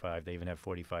 35. They even have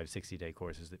 45, 60-day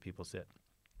courses that people sit.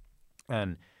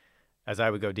 And as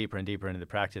I would go deeper and deeper into the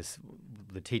practice,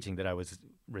 the teaching that I was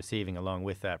receiving along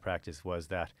with that practice was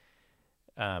that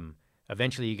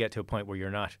eventually you get to a point where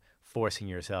you're not forcing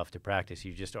yourself to practice.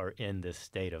 You just are in this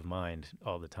state of mind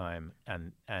all the time.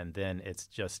 And then it's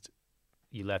just,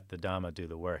 you let the Dhamma do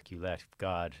the work. You let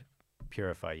God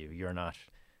purify you. You're not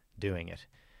doing it.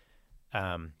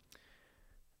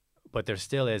 But there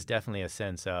still is definitely a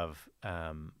sense of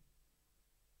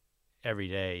every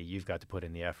day you've got to put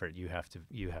in the effort. You have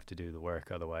to do the work.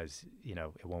 Otherwise,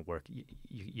 it won't work.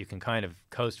 You can kind of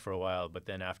coast for a while, but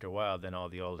then after a while, then all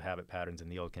the old habit patterns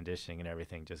and the old conditioning and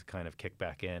everything just kind of kick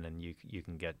back in, and you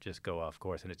can just go off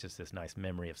course, and it's just this nice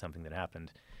memory of something that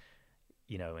happened,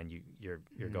 and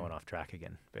you're going off track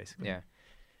again, basically. Yeah.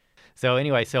 So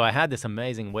anyway, I had this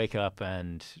amazing wake up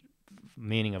and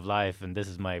meaning of life, and this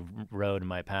is my road and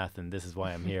my path, and this is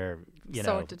why I'm here.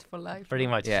 Sorted for life. Pretty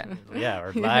much,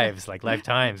 or lives, like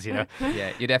lifetimes, Yeah,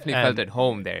 you definitely felt at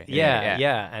home there.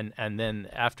 Yeah. And then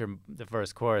after the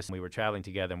first course, we were traveling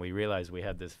together, and we realized we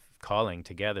had this calling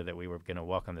together that we were going to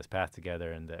walk on this path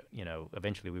together, and that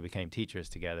eventually we became teachers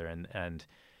together, and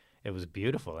it was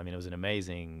beautiful. I mean, it was an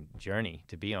amazing journey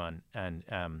to be on, and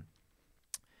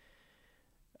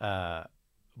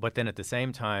but then at the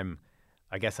same time,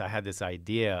 I guess I had this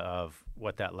idea of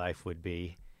what that life would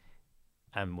be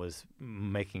and was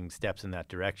making steps in that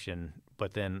direction.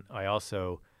 But then I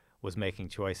also was making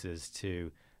choices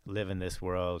to live in this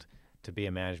world, to be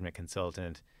a management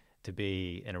consultant, to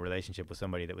be in a relationship with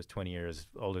somebody that was 20 years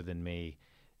older than me,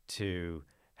 to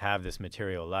have this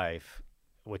material life,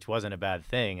 which wasn't a bad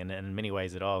thing. And in many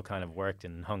ways, it all kind of worked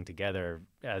and hung together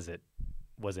as it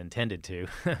was intended to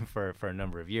for a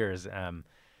number of years.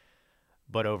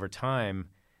 But over time,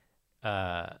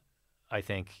 I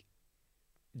think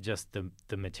just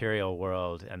the material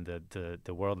world and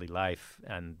the worldly life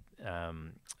and,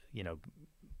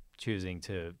 choosing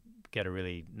to get a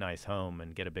really nice home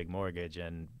and get a big mortgage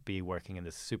and be working in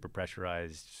this super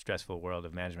pressurized, stressful world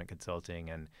of management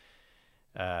consulting and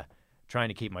trying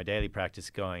to keep my daily practice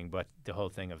going, but the whole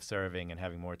thing of serving and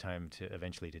having more time to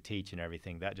eventually to teach and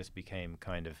everything, that just became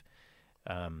kind of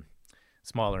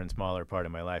smaller and smaller part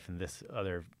of my life, and this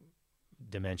other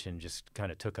dimension just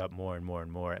kind of took up more and more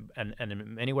and more. And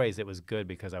in many ways it was good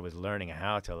because I was learning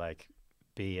how to like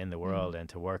be in the world and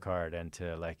to work hard and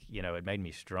to like, it made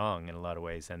me strong in a lot of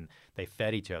ways, and they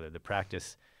fed each other. The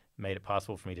practice made it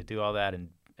possible for me to do all that,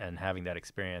 and having that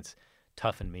experience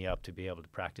toughened me up to be able to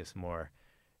practice more,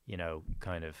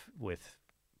 kind of with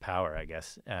power, I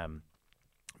guess.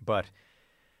 But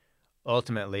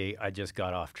ultimately I just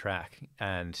got off track,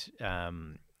 and I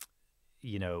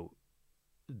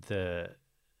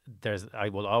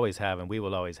will always have, and we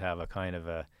will always have a kind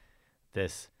of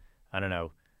this, I don't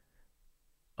know,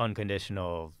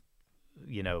 unconditional,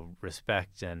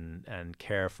 respect and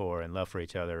care for and love for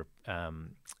each other.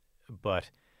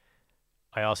 But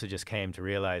I also just came to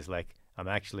realize, like, I'm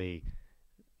actually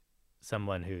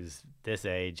someone who's this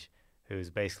age, who's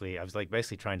basically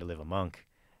trying to live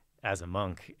as a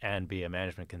monk and be a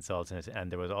management consultant,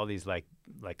 and there was all these like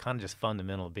kind of just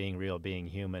fundamental being real, being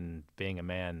human, being a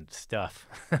man stuff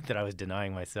that I was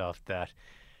denying myself, that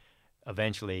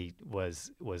eventually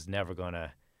was never going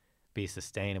to be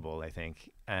sustainable, I think.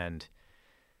 And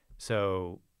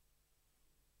so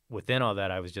within all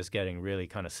that, I was just getting really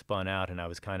kind of spun out, and I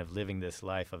was kind of living this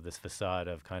life of this facade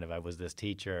of kind of, I was this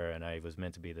teacher and I was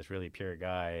meant to be this really pure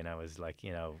guy, and I was like,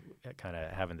 kind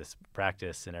of having this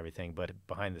practice and everything. But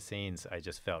behind the scenes, I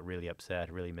just felt really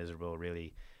upset, really miserable,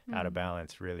 really out of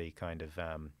balance, really kind of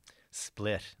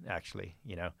split, actually,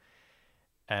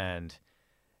 And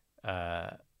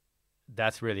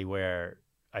that's really where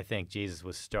I think Jesus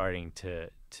was starting to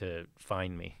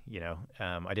find me,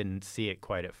 I didn't see it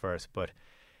quite at first, but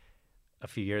a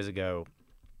few years ago,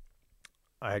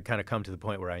 I had kind of come to the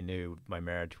point where I knew my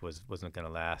marriage wasn't going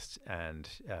to last, and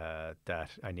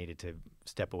that I needed to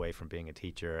step away from being a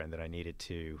teacher, and that I needed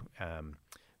to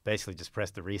basically just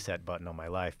press the reset button on my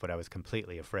life. But I was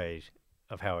completely afraid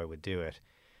of how I would do it.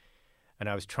 And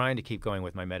I was trying to keep going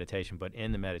with my meditation, but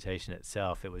in the meditation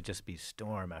itself, it would just be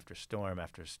storm after storm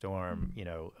after storm,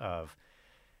 of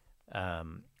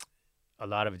a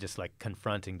lot of it just like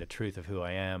confronting the truth of who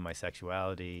I am, my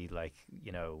sexuality, like,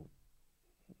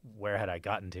 where had I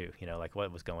gotten to, like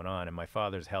what was going on. And my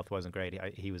father's health wasn't great.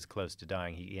 He was close to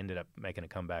dying. He ended up making a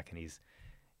comeback, and he's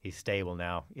stable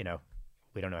now.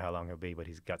 We don't know how long he'll be, but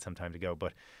he's got some time to go.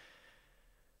 But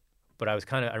I was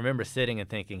I remember sitting and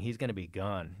thinking, he's going to be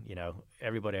gone.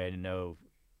 Everybody I know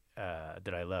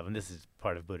that I love, and this is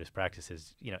part of Buddhist practice,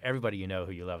 is, everybody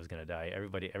who you love is going to die.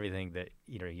 Everything that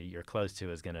you're close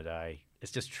to is going to die.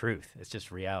 It's just truth. It's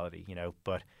just reality,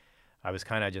 But I was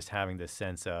kind of just having this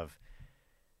sense of,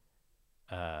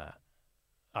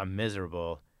 I'm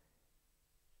miserable.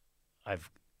 I've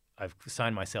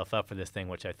signed myself up for this thing,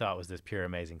 which I thought was this pure,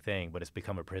 amazing thing, but it's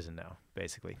become a prison now,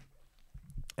 basically.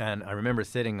 And I remember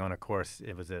sitting on a course.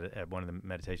 It was at one of the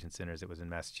meditation centers. It was in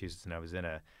Massachusetts, and I was in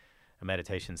a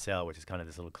meditation cell, which is kind of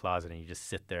this little closet, and you just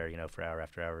sit there, for hour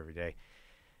after hour every day.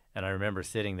 And I remember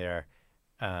sitting there,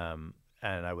 and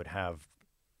I would have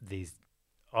these,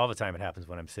 all the time it happens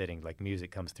when I'm sitting, like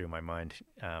music comes through my mind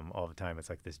all the time. It's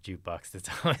like this jukebox that's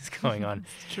always going on.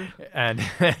 It's true. And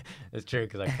it's true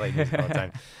because I play music all the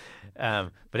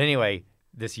time. But anyway,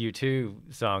 this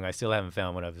U2 song, I still haven't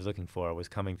found what I was looking for, was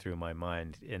coming through my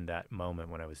mind in that moment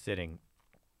when I was sitting.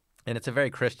 And it's a very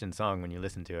Christian song when you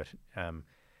listen to it.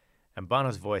 And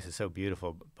Bono's voice is so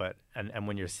beautiful, but and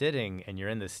when you're sitting and you're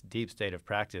in this deep state of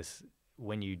practice,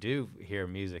 when you do hear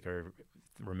music or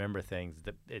remember things,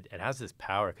 it has this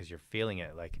power because you're feeling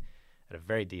it like at a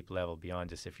very deep level beyond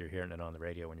just if you're hearing it on the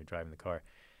radio when you're driving the car.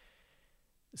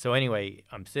 So anyway,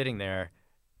 I'm sitting there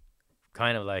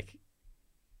kind of like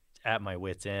at my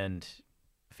wit's end,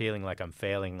 feeling like I'm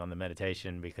failing on the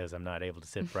meditation because I'm not able to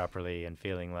sit properly, and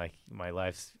feeling like my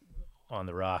life's on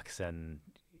the rocks, and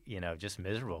just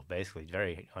miserable, basically,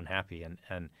 very unhappy.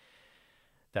 And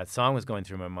that song was going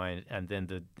through my mind, and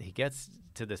then he gets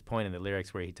to this point in the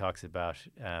lyrics where he talks about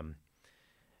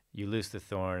you loose the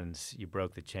thorns, you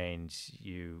broke the chains,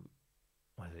 you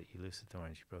loose the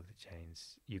thorns, you broke the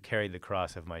chains, you carried the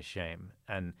cross of my shame.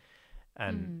 And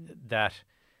that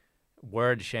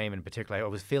word shame in particular, I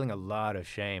was feeling a lot of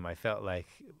shame. I felt like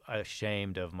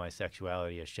ashamed of my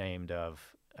sexuality, ashamed of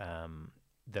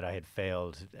that I had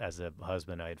failed as a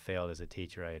husband, I had failed as a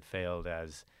teacher, I had failed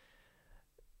as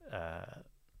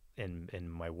in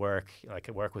my work. Like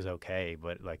work was okay,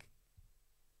 but like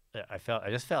I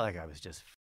just felt like I was just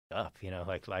up, you know,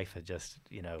 like life had just,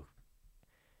 you know,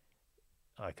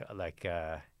 like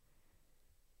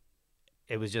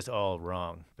it was just all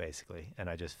wrong basically, and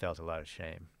I just felt a lot of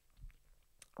shame,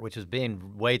 which was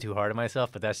being way too hard on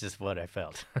myself, but that's just what I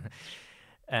felt.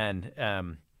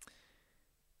 And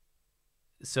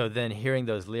so then hearing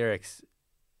those lyrics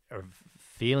or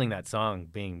feeling that song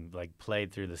being like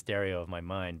played through the stereo of my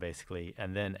mind basically,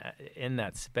 and then in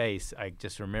that space I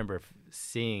just remember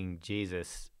seeing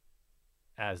Jesus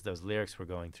as those lyrics were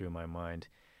going through my mind,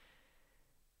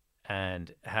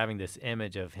 and having this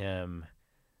image of him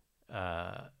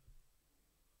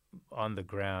on the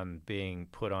ground being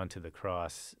put onto the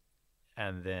cross,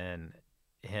 and then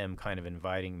him kind of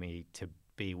inviting me to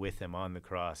be with him on the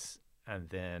cross, and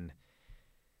then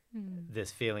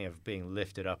this feeling of being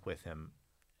lifted up with him.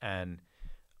 And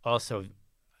also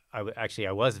I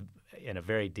was in a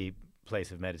very deep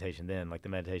place of meditation then, like the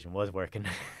meditation was working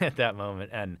at that moment,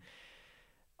 and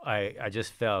I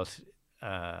just felt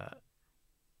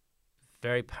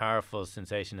very powerful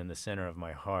sensation in the center of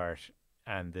my heart,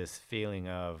 and this feeling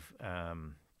of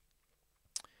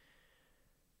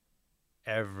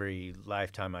every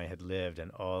lifetime I had lived and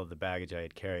all the baggage I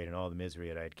had carried and all the misery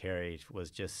that I had carried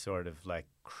was just sort of like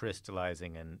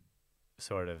crystallizing, and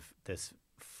sort of this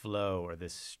flow or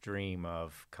this stream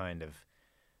of kind of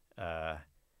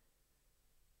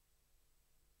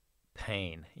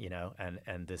pain, you know,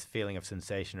 and this feeling of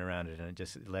sensation around it, and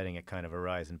just letting it kind of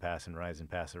arise and pass and rise and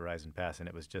pass, arise and pass, and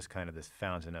it was just kind of this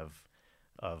fountain of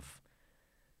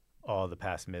all the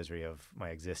past misery of my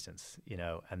existence, you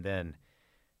know. And then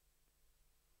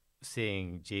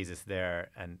seeing Jesus there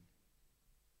and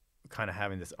kind of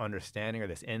having this understanding or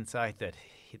this insight that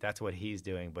that's what he's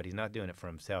doing, but he's not doing it for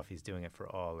himself, he's doing it for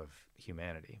all of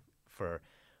humanity, for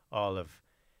all of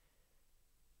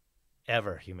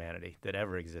ever humanity that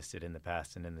ever existed in the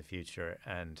past and in the future.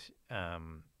 And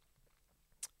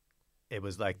it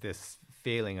was like this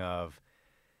feeling of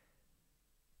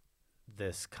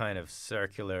this kind of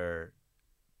circular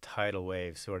tidal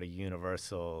wave, sort of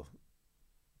universal,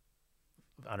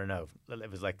 I don't know,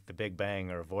 it was like the Big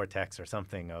Bang or a vortex or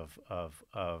something of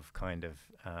kind of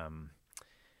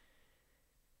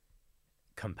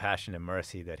compassion and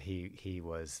mercy that he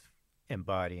was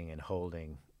embodying and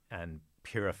holding and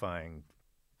purifying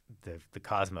the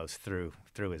cosmos through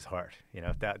his heart. You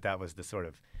know, that was the sort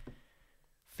of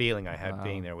feeling I had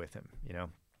being there with him, you know.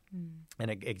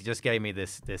 And it just gave me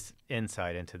this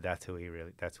insight into that's what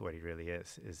he really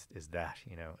is that,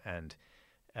 you know. And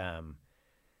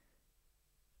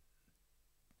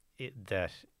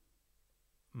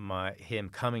him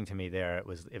coming to me there, it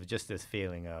was just this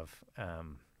feeling of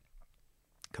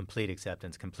complete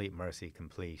acceptance, complete mercy,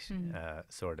 complete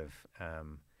sort of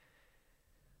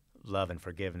love and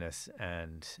forgiveness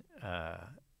and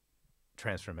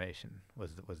transformation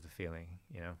was the feeling,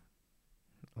 you know.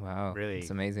 Wow, really, it's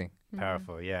amazing,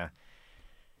 powerful, yeah.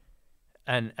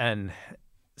 And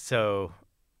so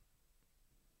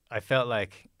I felt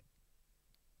like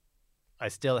I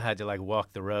still had to like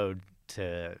walk the road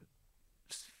to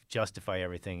justify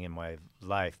everything in my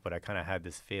life, but I kind of had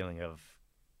this feeling of,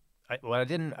 I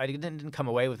didn't come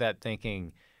away with that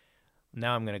thinking,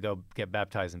 now I'm going to go get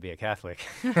baptized and be a Catholic.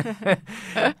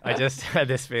 I just had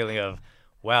this feeling of,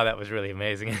 wow, that was really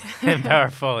amazing and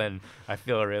powerful, and I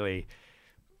feel really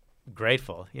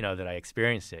grateful, you know, that I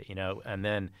experienced it, you know. And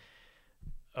then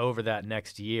over that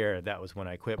next year, that was when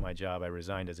I quit my job. I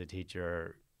resigned as a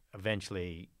teacher.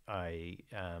 Eventually,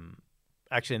 and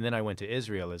then I went to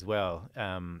Israel as well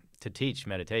to teach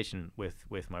meditation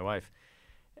with my wife.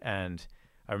 And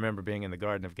I remember being in the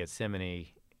Garden of Gethsemane,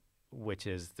 which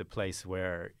is the place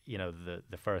where, you know,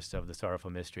 the first of the sorrowful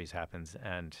mysteries happens.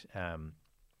 And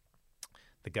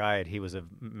the guide, he was a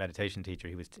meditation teacher.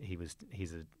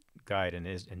 He's a guide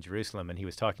in Jerusalem, and he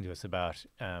was talking to us about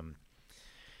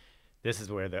this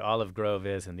is where the olive grove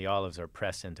is, and the olives are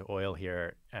pressed into oil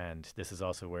here, and this is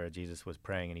also where Jesus was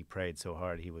praying, and he prayed so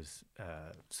hard he was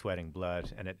sweating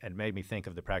blood. And it made me think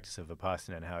of the practice of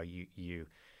Vipassana and how you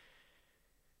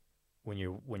when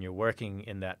you're working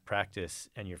in that practice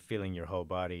and you're feeling your whole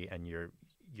body and you're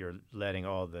letting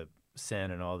all the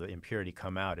sin and all the impurity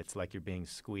come out, it's like you're being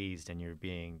squeezed and you're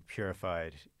being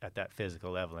purified at that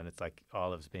physical level, and it's like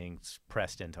olives being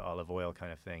pressed into olive oil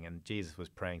kind of thing. And Jesus was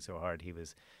praying so hard, he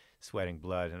was sweating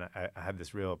blood, and I had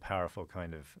this real powerful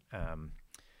kind of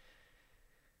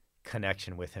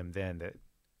connection with him then, that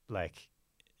like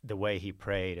the way he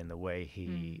prayed and the way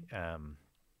he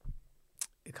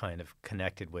kind of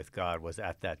connected with God was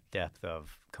at that depth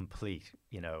of complete,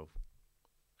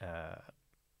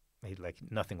 like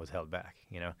nothing was held back,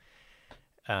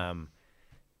 and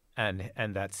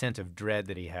that sense of dread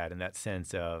that he had, and that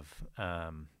sense of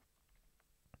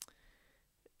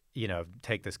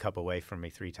take this cup away from me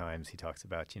 3 times, he talks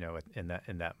about, in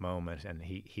that moment, and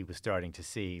he was starting to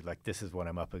see, like, this is what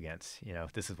I'm up against,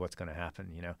 this is what's going to happen,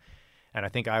 And I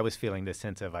think I was feeling this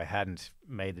sense of I hadn't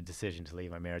made the decision to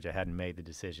leave my marriage, I hadn't made the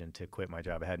decision to quit my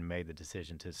job, I hadn't made the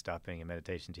decision to stop being a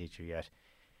meditation teacher yet.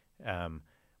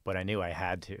 But I knew I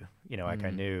had to, like I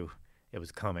knew it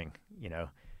was coming,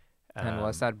 And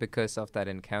was that because of that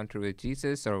encounter with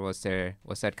Jesus, or was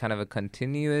that kind of a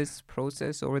continuous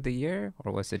process over the year,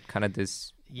 or was it kind of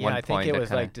this one I point? think it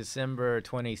was like December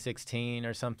 2016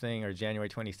 or something, or January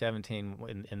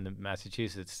 2017 in the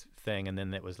Massachusetts thing, and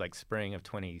then it was like spring of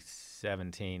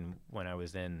 2017 when I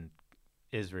was in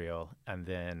Israel, and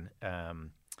then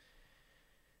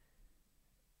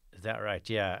is that right?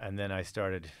 Yeah, and then I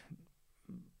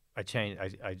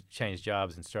changed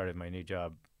jobs and started my new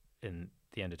job in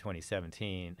the end of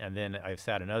 2017, and then I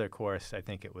sat another course. I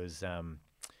think it was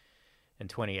in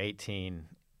 2018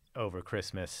 over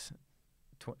Christmas,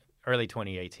 early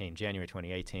 2018, January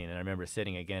 2018, and I remember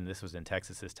sitting again. This was in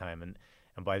Texas this time, and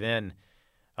by then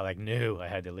I knew I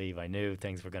had to leave. I knew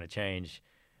things were going to change.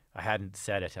 I hadn't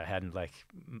said it. I hadn't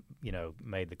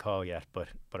made the call yet, but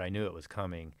I knew it was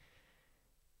coming.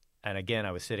 And again,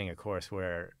 I was sitting a course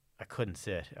where I couldn't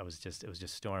sit. It was just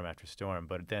storm after storm.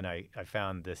 But then I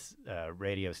found this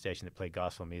radio station that played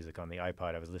gospel music on the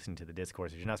iPod. I was listening to the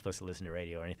discourses. You're not supposed to listen to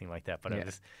radio or anything like that. But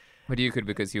yeah. But you could,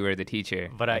 because you were the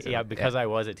teacher. But I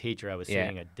was a teacher, I was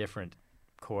seeing a different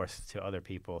course to other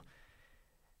people.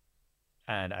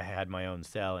 And I had my own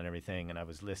cell and everything, and I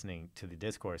was listening to the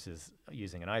discourses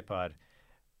using an iPod.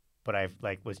 But I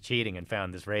was cheating and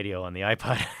found this radio on the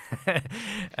iPod,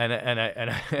 and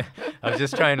I was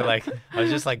just trying to I was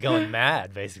just going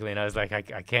mad basically, and I was like,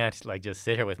 I can't just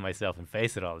sit here with myself and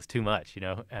face it all. It's too much,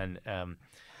 And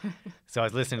so I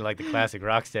was listening to the classic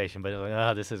rock station,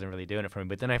 but this isn't really doing it for me.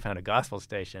 But then I found a gospel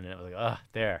station, and it was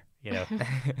there,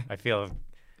 I feel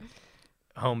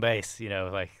home base,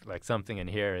 like something in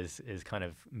here is kind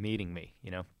of meeting me,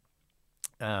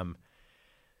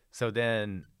 So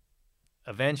then.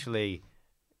 Eventually,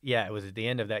 it was at the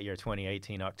end of that year,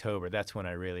 2018, October, that's when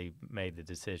I really made the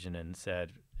decision and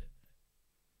said,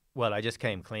 well, I just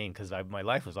came clean because my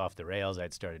life was off the rails.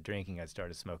 I'd started drinking. I'd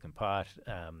started smoking pot.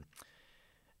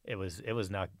 It was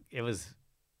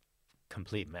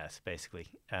complete mess, basically.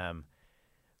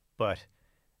 But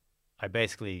I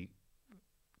basically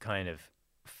kind of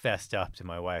fessed up to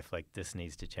my wife, this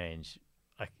needs to change.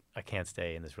 I can't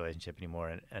stay in this relationship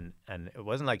anymore. And it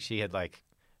wasn't like she had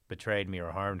betrayed me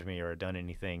or harmed me or done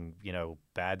anything,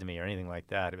 bad to me or anything like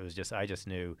that. It was just, I just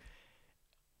knew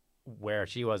where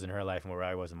she was in her life and where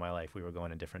I was in my life. We were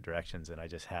going in different directions, and I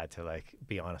just had to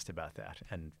be honest about that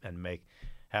and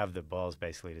have the balls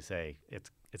basically to say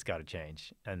it's got to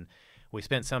change. And we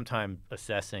spent some time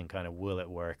assessing kind of will it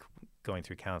work, going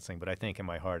through counseling, but I think in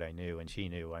my heart I knew, and she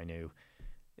knew, I knew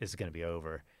this is going to be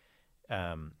over.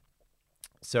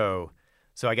 So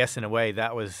I guess in a way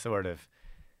that was sort of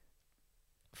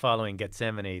following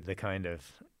Gethsemane, the kind of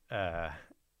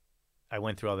I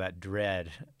went through all that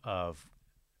dread of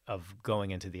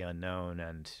going into the unknown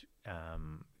and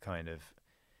kind of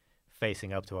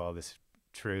facing up to all this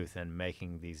truth and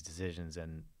making these decisions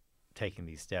and taking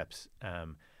these steps.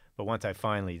 But once I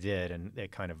finally did, and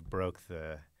it kind of broke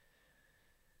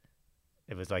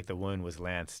it was like the wound was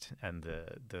lanced, and the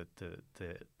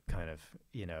kind of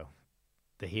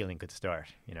the healing could start,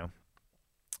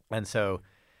 and so.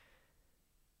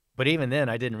 But even then,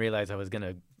 I didn't realize I was going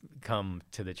to come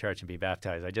to the church and be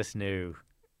baptized. I just knew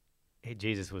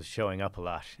Jesus was showing up a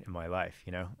lot in my life,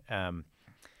 And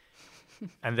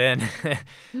then,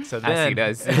 so then, as he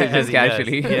does, just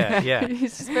casually. Yeah.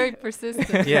 He's just very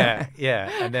persistent. Yeah.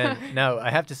 And then, no, I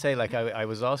have to say, I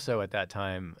was also at that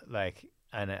time,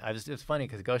 and it's funny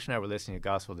because Ghosh and I were listening to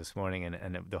gospel this morning,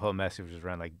 and the whole message was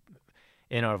around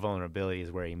in our vulnerability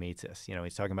is where he meets us.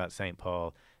 He's talking about St.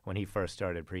 Paul when he first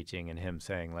started preaching, and him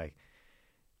saying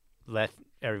let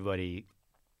everybody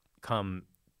come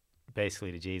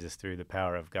basically to Jesus through the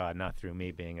power of God, not through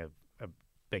me being a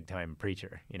big time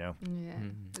preacher, you know. Yeah.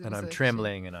 And I'm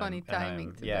trembling and funny I'm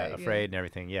timing today, afraid and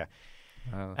everything. Yeah.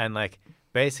 Oh. And like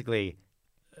basically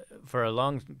for a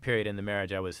long period in the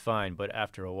marriage I was fine, but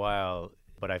after a while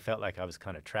I felt like I was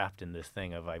kind of trapped in this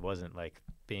thing of I wasn't like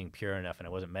being pure enough, and I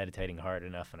wasn't meditating hard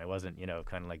enough, and I wasn't, you know,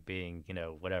 kind of like being, you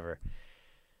know, whatever,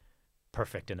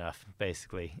 perfect enough,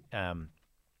 basically.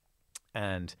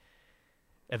 And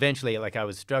eventually, like, I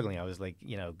was struggling. I was like,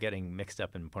 you know, getting mixed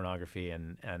up in pornography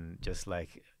and just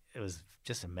like, it was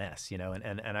just a mess, you know.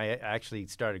 And I actually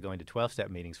started going to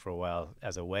 12-step meetings for a while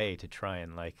as a way to try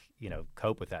and, like, you know,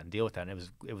 cope with that and deal with that. And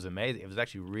it was amazing. It was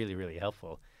actually really, really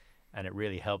helpful, and it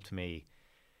really helped me.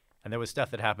 And there was stuff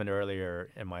that happened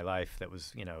earlier in my life that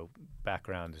was, you know,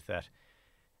 background that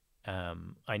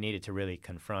I needed to really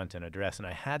confront and address. And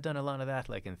I had done a lot of that,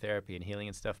 like in therapy and healing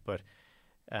and stuff. But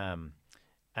and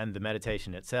the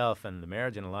meditation itself and the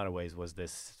marriage in a lot of ways was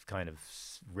this kind of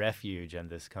refuge and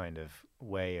this kind of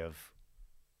way of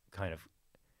kind of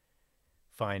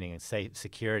finding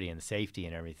security and safety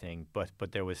and everything.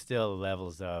 But there was still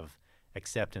levels of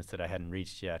acceptance that I hadn't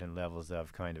reached yet, and levels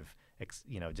of kind of,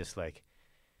 you know, just like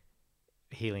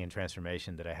healing and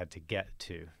transformation that I had to get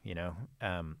to, you know.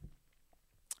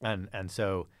 And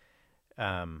so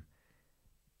the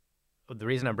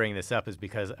reason I'm bringing this up is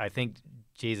because I think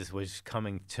Jesus was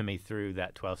coming to me through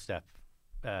that 12-step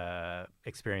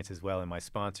experience as well. And my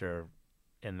sponsor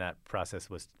in that process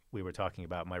was, we were talking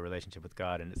about my relationship with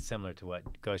God, and it's similar to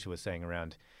what Gosha was saying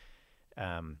around,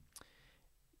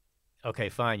 okay,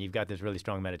 fine, you've got this really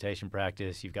strong meditation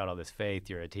practice, you've got all this faith,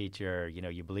 you're a teacher, you know,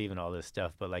 you believe in all this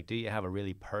stuff, but like, do you have a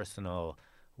really personal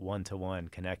one-to-one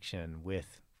connection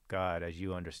with God as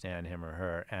you understand him or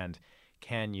her? And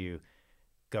can you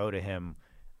go to him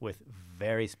with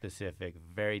very specific,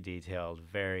 very detailed,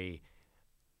 very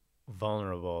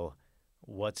vulnerable,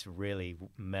 what's really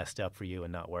messed up for you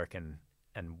and not working,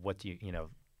 and what do you know,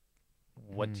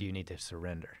 what do you need to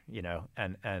surrender, you know?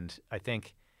 And I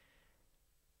think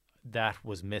that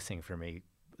was missing for me.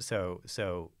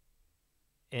 So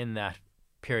in that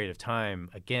period of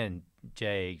time, again,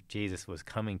 Jesus was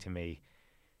coming to me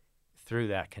through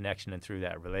that connection and through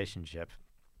that relationship.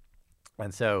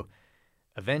 And so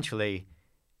eventually,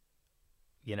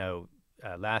 you know,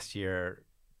 last year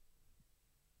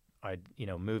I, you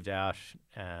know, moved out,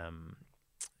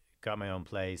 got my own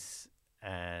place,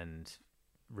 and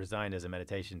resigned as a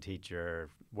meditation teacher.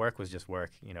 Work was just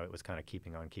work, you know, it was kind of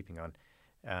keeping on.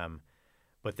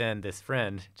 But then this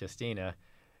friend, Justina,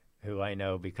 who I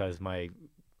know because my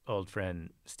old friend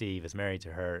Steve is married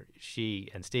to her, she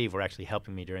and Steve were actually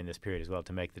helping me during this period as well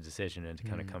to make the decision and to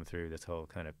kind of come through this whole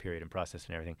kind of period and process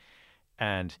and everything.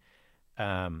 And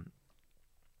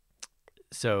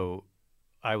so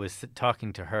I was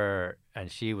talking to her,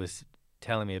 and she was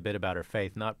telling me a bit about her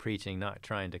faith, not preaching, not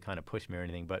trying to kind of push me or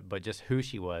anything, but just who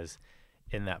she was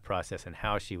in that process and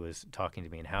how she was talking to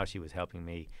me and how she was helping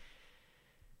me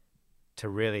to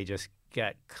really just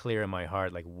get clear in my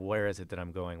heart, like, where is it that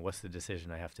I'm going? What's the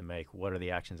decision I have to make? What are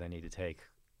the actions I need to take?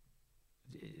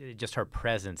 Just her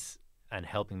presence and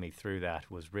helping me through that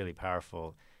was really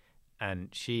powerful. And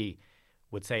she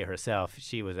would say herself,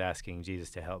 she was asking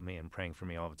Jesus to help me and praying for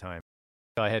me all the time.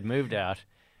 So I had moved out,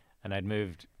 and I'd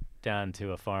moved down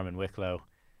to a farm in Wicklow,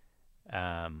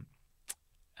 and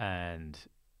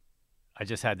I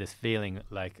just had this feeling,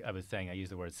 like I was saying, I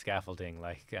used the word scaffolding,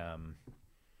 like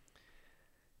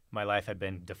my life had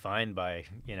been defined by,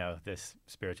 you know, this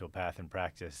spiritual path and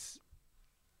practice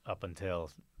up until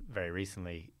very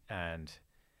recently, and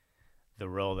the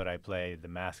role that I played, the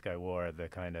mask I wore, the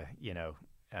kind of, you know,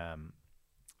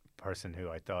 person who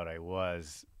I thought I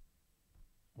was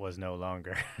no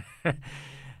longer.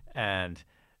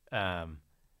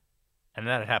 And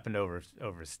that had happened over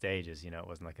stages, you know. It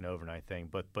wasn't like an overnight thing,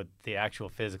 but the actual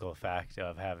physical fact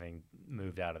of having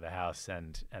moved out of the house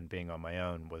and being on my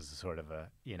own was sort of a,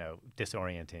 you know,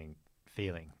 disorienting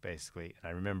feeling, basically. And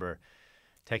I remember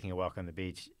taking a walk on the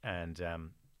beach, and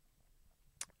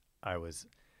I was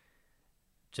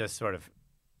just sort of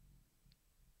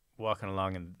walking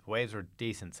along, and the waves were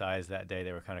decent size that day.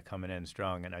 They were kind of coming in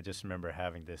strong, and I just remember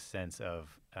having this sense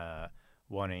of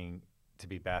wanting to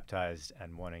be baptized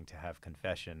and wanting to have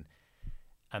confession.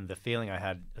 And the feeling I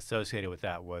had associated with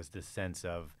that was this sense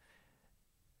of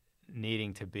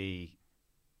needing to be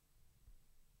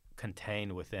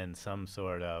contained within some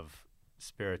sort of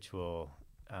spiritual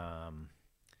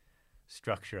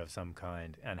structure of some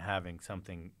kind, and having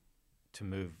something to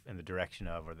move in the direction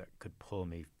of, or that could pull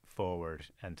me forward,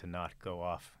 and to not go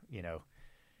off, you know,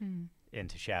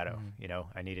 into shadow. You know,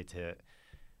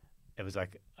 it was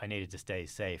like I needed to stay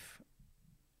safe,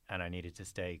 and I needed to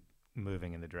stay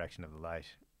moving in the direction of the light.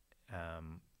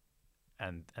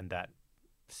 and that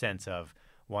sense of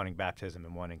wanting baptism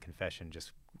and wanting confession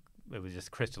it was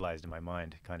just crystallized in my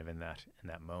mind, kind of in that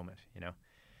moment, you know.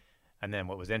 And then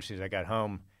what was interesting is I got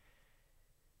home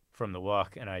from the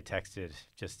walk and I texted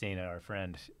Justina, our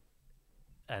friend,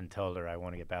 and told her I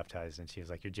want to get baptized, and she was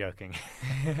like, "You're joking."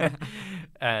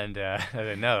 And I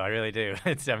said, "No, I really do.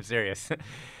 I'm serious."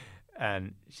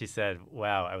 And she said,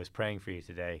 "Wow, I was praying for you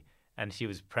today." And she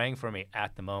was praying for me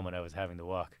at the moment I was having the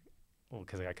walk,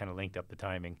 because I kind of linked up the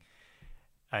timing.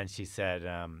 And she said,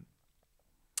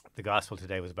 the gospel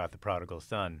today was about the prodigal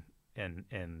son in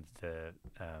the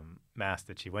mass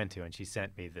that she went to, and she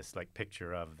sent me this like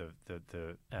picture of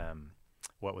the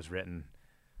what was written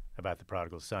about the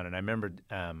prodigal son. And I remember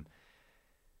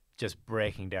just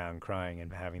breaking down, crying,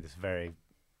 and having this very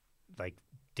like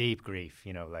deep grief,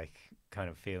 you know, like kind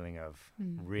of feeling of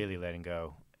really letting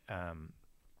go,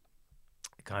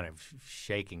 kind of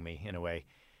shaking me in a way,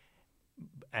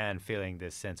 and feeling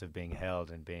this sense of being held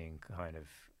and being kind of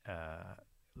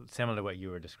similar to what you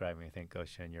were describing, I think,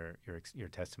 Gosha, in your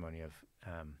testimony of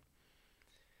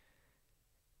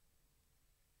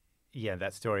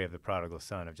that story of the prodigal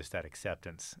son, of just that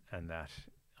acceptance and that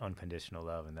unconditional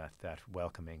love and that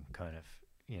welcoming kind of,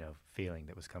 you know, feeling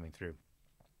that was coming through.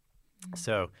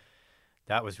 So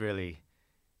that was really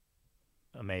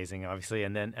amazing, obviously.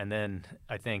 And then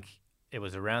I think it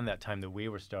was around that time that we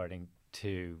were starting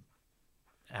to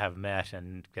have met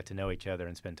and get to know each other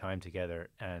and spend time together.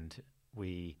 And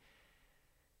we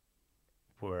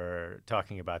were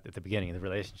talking about at the beginning of the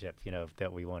relationship, you know,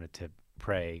 that we wanted to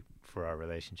pray for our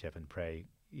relationship and pray,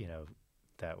 you know,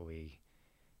 that we,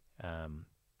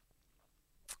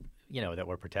 you know, that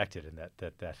we're protected, and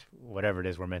that whatever it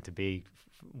is we're meant to be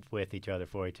with each other,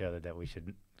 for each other, that we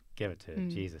should give it to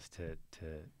Jesus to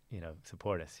you know,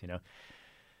 support us, you know.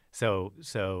 So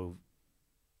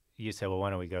you said, well, why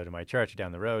don't we go to my church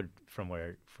down the road from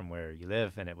where you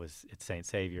live? And it's St.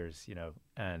 Saviour's, you know.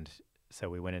 And so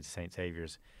we went into St.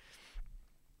 Saviour's,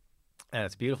 and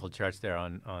it's a beautiful church there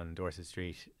on Dorset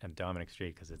Street and Dominic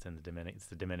Street, because it's in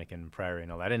the Dominican Priory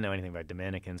and all that. I didn't know anything about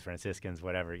Dominicans, Franciscans,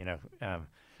 whatever, you know.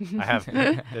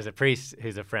 There's a priest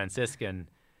who's a Franciscan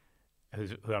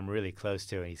who I'm really close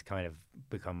to, and he's kind of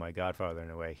become my godfather in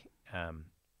a way.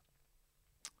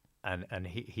 And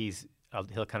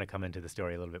he'll kind of come into the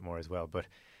story a little bit more as well, but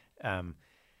I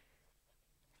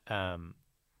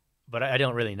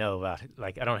don't really know about it.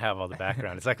 Like, I don't have all the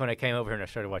background. It's like when I came over here and I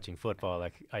started watching football,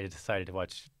 like I decided to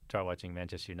start watching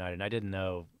Manchester United, and I didn't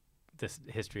know this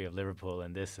history of Liverpool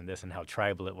and this and how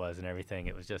tribal it was and everything.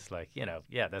 It was just like, you know,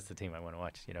 yeah, that's the team I want to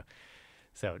watch, you know.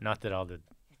 So not that all the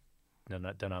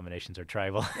denominations are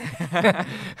tribal,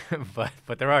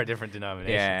 but there are different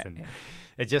denominations, and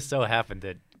it just so happened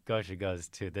that Gosha goes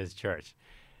to this church,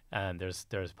 and there's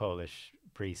Polish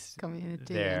priests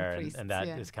community there, and that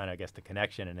is kind of, I guess, the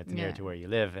connection, and it's near to where you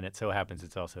live, and it so happens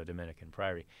it's also a Dominican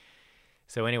Priory.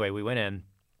 So anyway, we went in,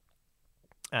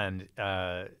 and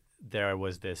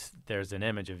there's an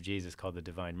image of Jesus called the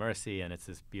Divine Mercy, and it's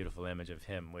this beautiful image of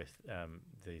him with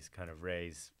these kind of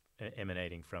rays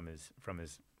emanating from his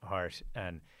heart,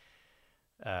 and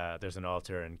there's an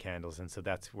altar and candles, and so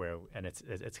that's where, and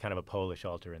it's kind of a Polish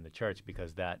altar in the church,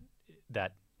 because that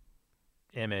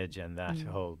image and that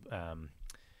whole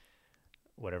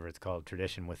whatever it's called,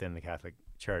 tradition within the Catholic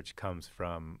Church comes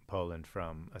from Poland,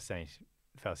 from a Saint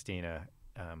Faustina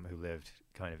who lived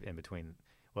kind of in between,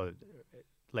 well,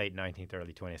 late 19th,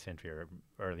 early 20th century, or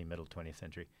early middle 20th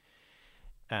century.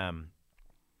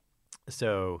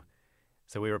 So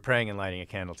we were praying and lighting a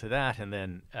candle to that, and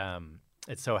then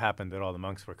it so happened that all the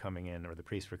monks were coming in, or the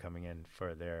priests were coming in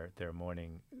for their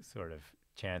morning sort of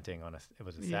chanting on it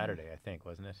was a Saturday, I think,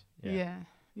 wasn't it? Yeah.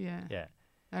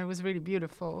 And it was really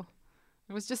beautiful.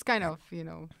 It was just kind of, you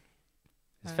know,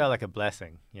 it felt like a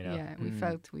blessing, you know. Yeah, we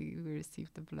felt we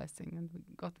received a blessing, and we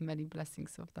got many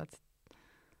blessings of that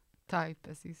type,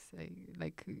 as you say.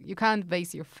 Like, you can't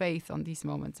base your faith on these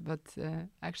moments, but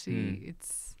actually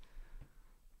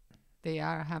they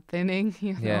are happening,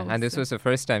 you know. Yeah, and this was the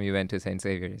first time you went to St.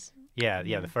 Saviour's. Yeah,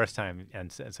 the first time. And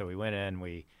so we went in,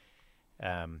 we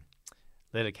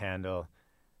lit a candle,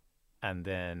 and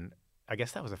then I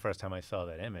guess that was the first time I saw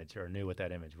that image, or knew what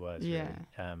that image was. Yeah.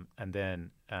 Really. And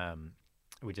then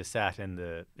we just sat in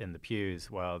the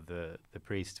pews while the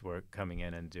priests were coming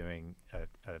in and doing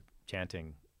a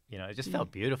chanting. You know, it just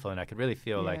felt beautiful, and I could really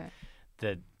feel like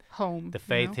the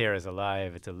faith here is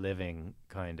alive. It's a living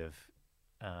kind of.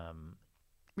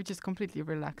 We just completely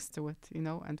relaxed to it, you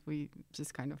know, and we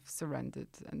just kind of surrendered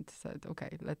and said,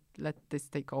 okay, let this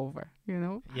take over, you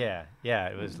know. Yeah.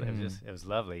 It was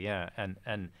lovely. Yeah,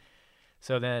 and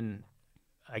so then,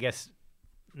 I guess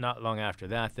not long after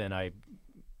that, then I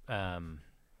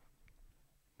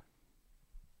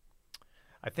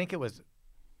think it was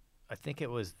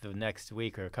the next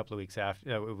week or a couple of weeks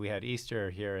after we had Easter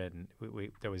here, and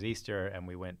there was Easter, and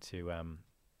we went to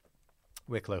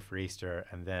Wicklow for Easter,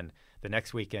 and then the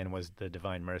next weekend was the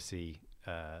Divine Mercy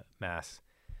Mass,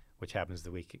 which happens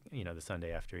the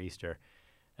Sunday after Easter,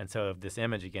 and so this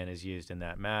image again is used in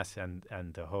that Mass, and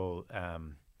the whole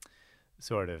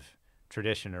sort of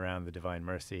tradition around the Divine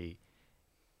Mercy,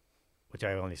 which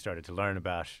I only started to learn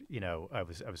about. I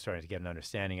was starting to get an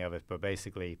understanding of it, but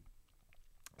basically,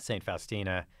 Saint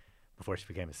Faustina, before she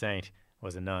became a saint,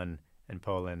 was a nun in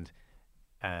Poland,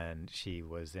 and she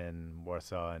was in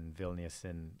Warsaw and Vilnius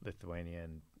in Lithuania,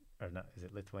 is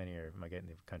it Lithuania, or am I getting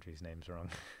the countries' names wrong?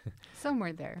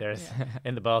 Somewhere there. There's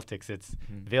in the Baltics, it's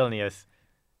Vilnius,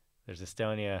 there's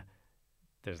Estonia,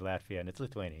 there's Latvia, and it's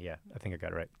Lithuania. Yeah, I think I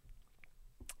got it right.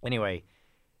 Anyway,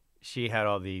 she had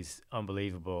all these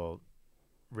unbelievable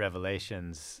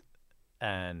revelations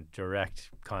and direct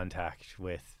contact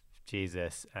with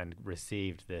Jesus, and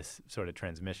received this sort of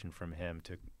transmission from him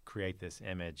to create this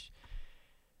image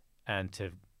and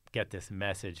to get this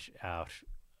message out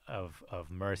of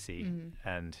mercy.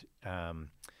 And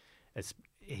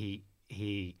he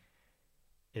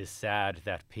is sad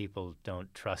that people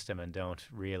don't trust him and don't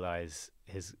realize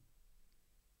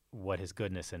what his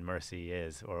goodness and mercy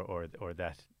is, or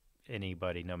that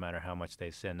anybody, no matter how much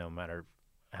they sin, no matter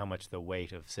how much the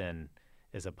weight of sin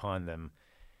is upon them,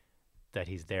 that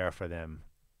he's there for them,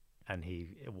 and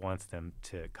he wants them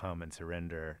to come and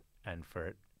surrender, and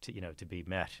to be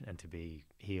met and to be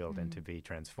healed and to be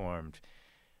transformed.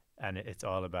 And it's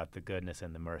all about the goodness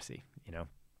and the mercy,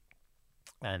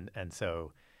 and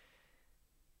so,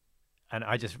 and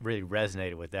I just really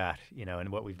resonated with that, and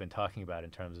what we've been talking about in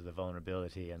terms of the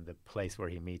vulnerability and the place where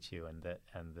he meets you, and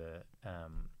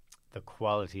the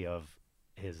quality of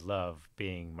his love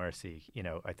being mercy.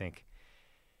 I think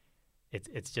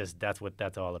it's just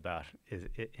that's all about, is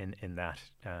in that.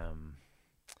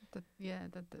 That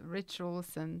the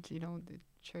rituals and the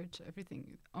church,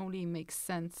 everything only makes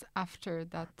sense after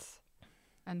that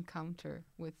encounter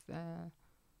with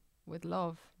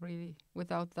love. Really,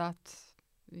 without that,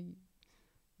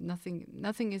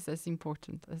 nothing is as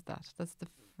important as that. That's the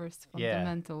first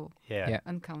fundamental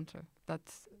encounter.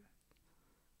 That's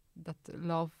that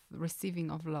love,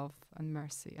 receiving of love and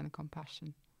mercy and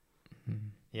compassion.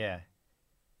 Yeah.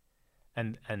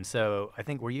 And so I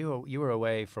think you were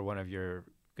away for one of your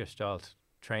Gestalt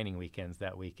training weekends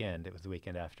that weekend. It was the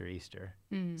weekend after Easter.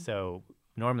 So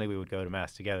normally we would go to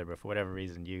Mass together, but for whatever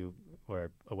reason you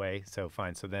were away, so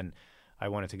fine. So then I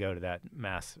wanted to go to that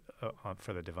Mass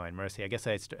for the Divine Mercy. I guess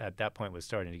I at that point was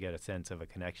starting to get a sense of a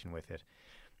connection with it.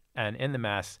 And in the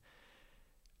Mass,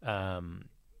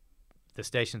 the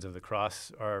Stations of the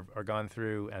Cross are gone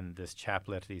through, and this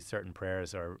chaplet, these certain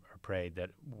prayers are prayed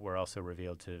that were also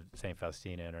revealed to Saint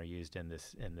Faustina and are used in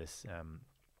this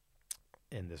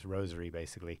rosary,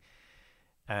 basically.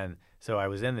 And so I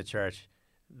was in the church.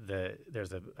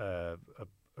 There's a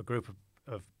group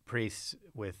of priests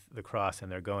with the cross,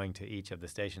 and they're going to each of the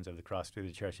Stations of the Cross through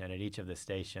the church. And at each of the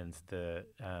stations, the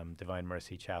Divine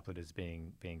Mercy chaplet is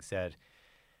being said.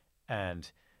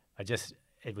 And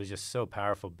it was just so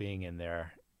powerful being in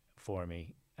there for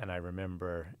me. And I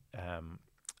remember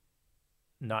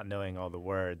not knowing all the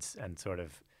words and sort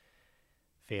of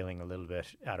feeling a little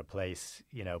bit out of place,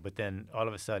 but then all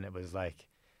of a sudden it was like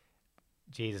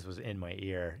Jesus was in my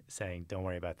ear saying, "Don't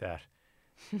worry about that.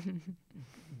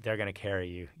 They're going to carry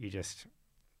you. You just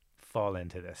fall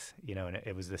into this," and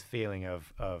it was this feeling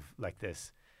of like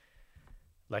this,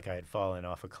 like I had fallen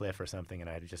off a cliff or something, and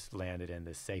I had just landed in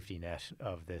this safety net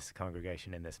of this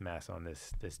congregation in this Mass on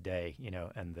this day,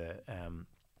 and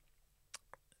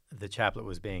the chaplet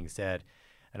was being said,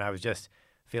 and I was just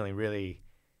feeling really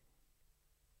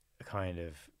kind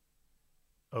of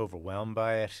overwhelmed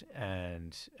by it,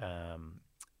 and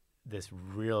this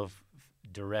real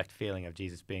direct feeling of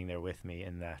Jesus being there with me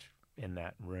in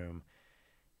that room,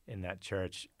 in that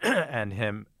church, and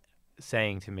him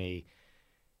saying to me,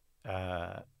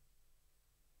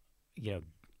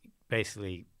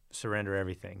 basically surrender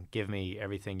everything. Give me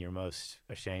everything you're most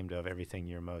ashamed of, everything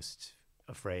you're most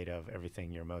afraid of,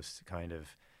 everything you're most kind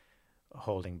of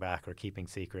holding back or keeping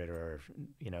secret, or,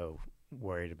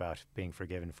 worried about being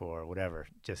forgiven for, or whatever.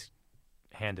 Just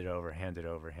hand it over, hand it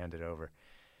over, hand it over.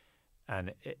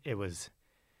 And it was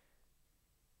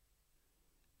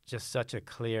just such a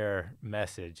clear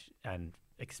message and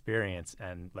experience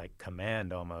and like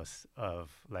command almost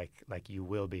of like you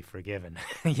will be forgiven,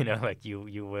 like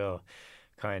you will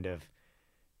kind of,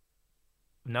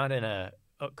 not in a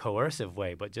a coercive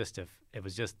way, but it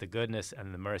was just the goodness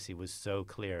and the mercy was so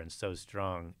clear and so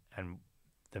strong. And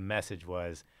the message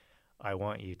was, I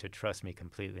want you to trust me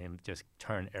completely and just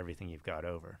turn everything you've got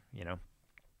over, you know?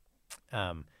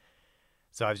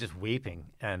 So I was just weeping,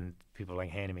 and people like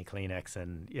handing me Kleenex,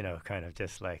 and, you know, kind of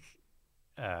just like,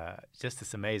 just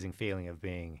this amazing feeling of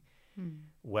being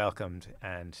welcomed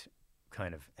and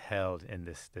kind of held in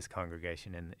this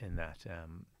congregation in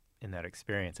that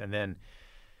experience. And then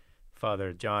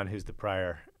Father John, who's the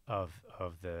prior of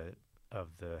the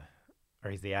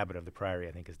or he's the abbot of the priory,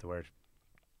 I think is the word.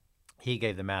 He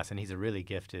gave the mass, and he's a really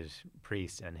gifted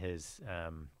priest, and his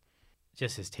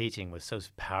just his teaching was so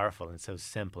powerful and so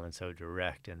simple and so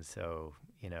direct and so,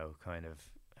 you know, kind of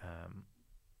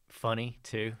funny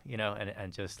too, you know,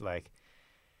 and just like,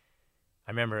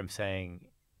 I remember him saying,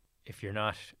 if you're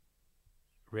not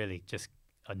really just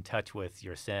in touch with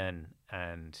your sin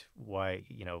and why,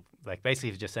 you know, like basically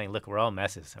he was just saying, look, we're all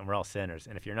messes and we're all sinners,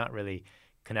 and if you're not really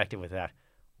connected with that,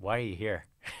 why are you here?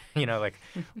 You know, like,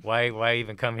 why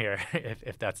even come here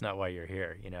if that's not why you're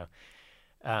here, you know?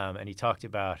 And he talked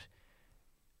about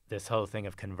this whole thing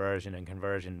of conversion, and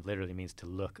conversion literally means to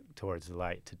look towards the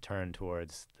light, to turn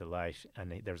towards the light.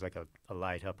 And there's like a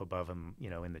light up above him, you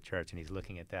know, in the church, and he's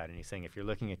looking at that, and he's saying, if you're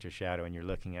looking at your shadow and you're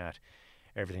looking at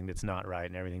everything that's not right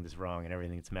and everything that's wrong and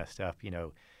everything that's messed up, you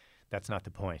know, that's not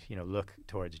the point. You know, look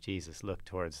towards Jesus, look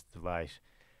towards the light,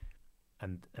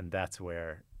 and that's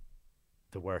where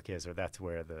the work is, or that's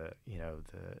where the, you know,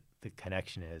 the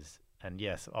connection is. And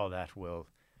yes, all that will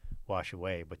wash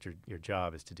away, but your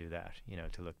job is to do that, you know,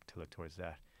 to look towards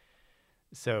that.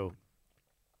 So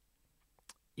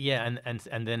yeah, and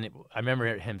then I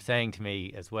remember him saying to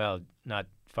me as well, not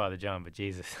Father John but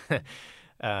Jesus,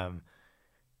 I've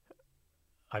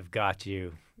got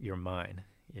you, you're mine,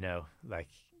 you know, like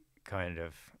kind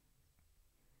of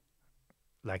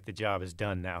like the job is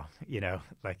done now, you know,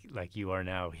 like you are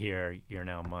now here, you're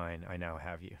now mine, I now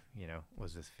have you, you know,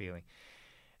 was this feeling.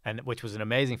 And which was an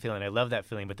amazing feeling. I love that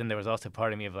feeling. But then there was also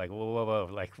part of me of like, whoa,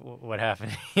 like, what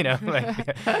happened? You know,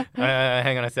 like,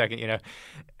 hang on a second, you know.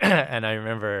 And I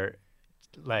remember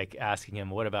like asking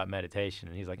him, what about meditation?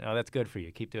 And he's like, no, that's good for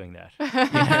you. Keep doing that.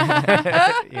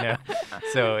 You know,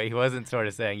 so he wasn't sort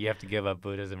of saying you have to give up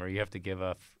Buddhism or you have to give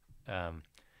up. I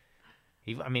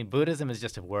mean, Buddhism is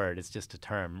just a word. It's just a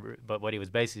term. But what he was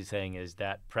basically saying is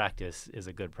that practice is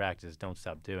a good practice. Don't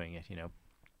stop doing it, you know.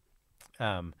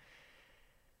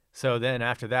 So then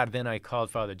after that, then I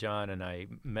called Father John and I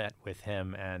met with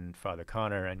him and Father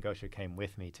Connor, and Gosha came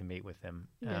with me to meet with him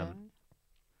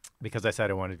because I said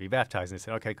I wanted to be baptized. And they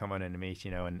said, okay, come on in to meet,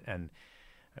 you know, and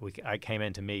I came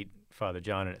in to meet Father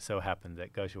John, and it so happened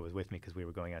that Gosha was with me because we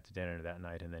were going out to dinner that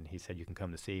night. And then he said, you can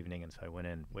come this evening. And so I went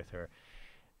in with her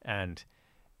and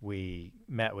we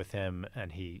met with him,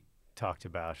 and he talked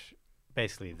about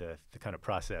basically the kind of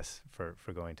process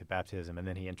for going to baptism. And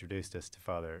then he introduced us to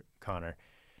Father Connor.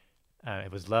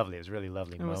 It was lovely. It was a really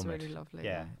lovely moment. It was really lovely.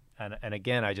 Yeah. And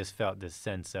again, I just felt this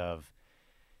sense of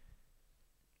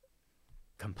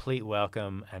complete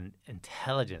welcome and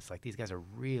intelligence. Like, these guys are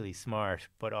really smart,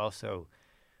 but also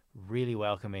really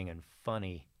welcoming and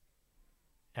funny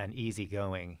and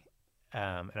easygoing.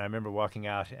 And I remember walking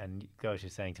out and Gosha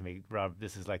saying to me, Rob,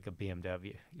 this is like a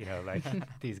BMW. You know, like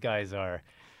these guys are,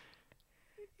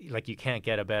 like, you can't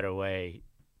get a better way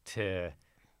to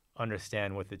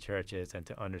understand what the church is and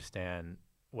to understand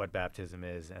what baptism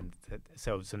is. And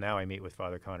so now I meet with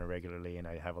Father Connor regularly, and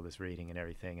I have all this reading and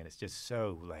everything, and it's just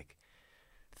so like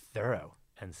thorough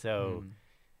and so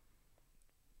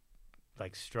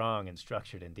like strong and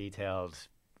structured and detailed,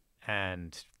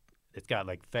 and it's got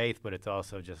like faith, but it's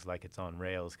also just like it's on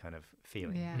rails kind of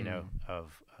feeling, you know,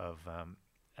 of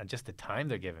and just the time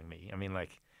they're giving me. I mean,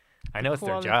 like, I know it's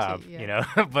their job, you know,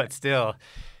 but still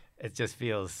it just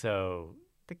feels so.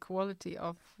 The quality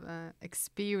of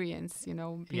experience, you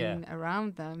know, being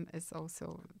around them is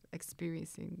also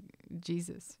experiencing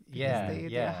Jesus.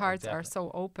 Their hearts are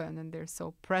so open and they're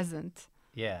so present.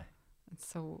 Yeah. And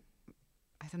so,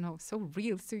 I don't know, so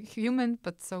real, so human,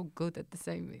 but so good at the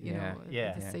same, you know,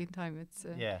 at the same time.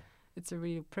 It's a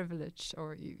real privilege,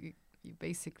 or you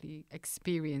basically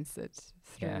experience it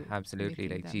through. Yeah, absolutely.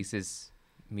 Like them. Jesus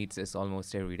meets us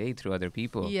almost every day through other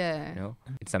people. Yeah. You know?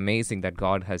 It's amazing that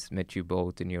God has met you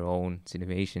both in your own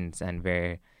situations, and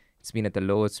where it's been at the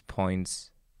lowest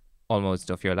points almost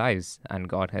of your lives, and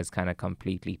God has kind of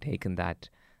completely taken that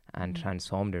and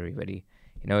transformed everybody.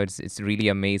 You know, it's really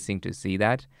amazing to see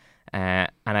that. And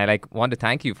I want to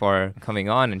thank you for coming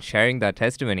on and sharing that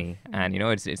testimony. And, you know,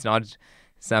 it's not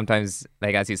sometimes,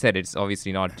 like, as you said, it's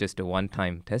obviously not just a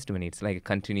one-time testimony. It's like a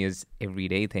continuous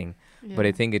everyday thing. Yeah. But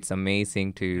I think it's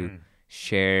amazing to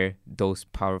share those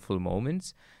powerful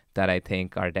moments that I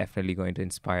think are definitely going to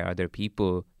inspire other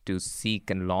people to seek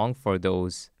and long for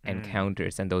those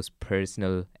encounters and those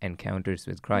personal encounters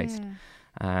with Christ.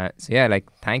 So yeah, like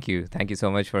thank you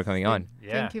so much for coming on.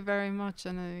 Thank you very much.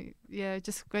 And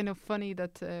just kind of funny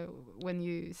that when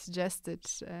you suggested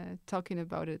talking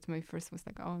about it, my first was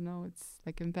like, oh no, it's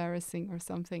like embarrassing or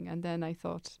something, and then I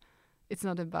thought, it's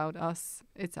not about us,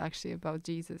 it's actually about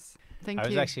Jesus. Thank you. I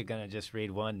was actually going to just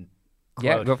read one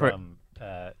quote from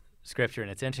scripture, and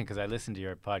it's interesting because I listened to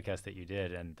your podcast that you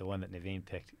did and the one that Naveen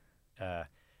picked.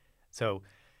 So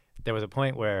there was a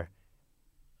point where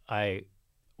I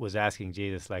was asking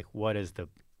Jesus, like, what is the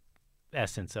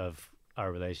essence of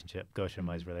our relationship, Goshen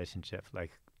Mai's relationship?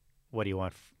 Like, what do you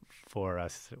want for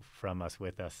us, from us,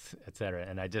 with us, etc.?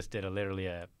 And I just did literally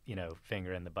a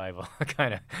finger in the Bible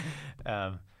kind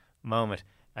of moment.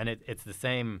 And it's the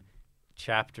same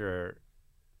chapter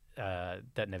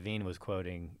that Naveen was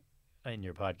quoting in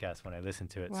your podcast when I listened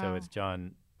to it. Wow. So it's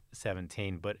John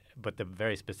 17, but the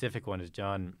very specific one is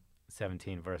John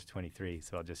 17, verse 23.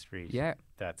 So I'll just read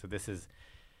that. So this is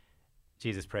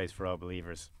Jesus prays for all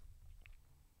believers.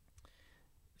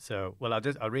 So, well,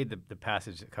 I'll read the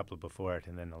passage a couple before it,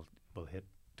 and then we'll hit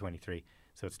 23.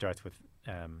 So it starts with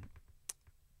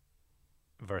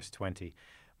verse 20.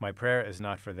 My prayer is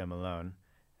not for them alone.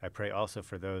 I pray also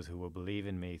for those who will believe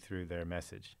in me through their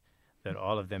message, that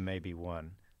all of them may be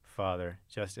one. Father,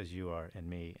 just as you are in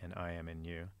me and I am in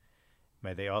you,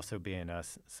 may they also be in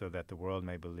us, so that the world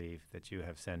may believe that you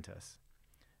have sent us.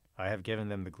 I have given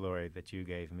them the glory that you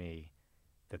gave me,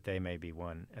 that they may be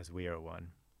one as we are one.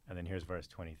 And then here's verse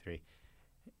 23.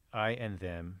 I and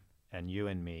them, and you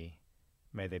and me,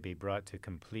 may they be brought to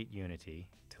complete unity,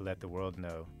 to let the world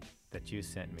know that you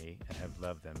sent me and have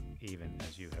loved them even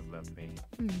as you have loved me.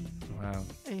 Wow.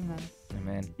 Amen.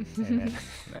 Amen. Amen.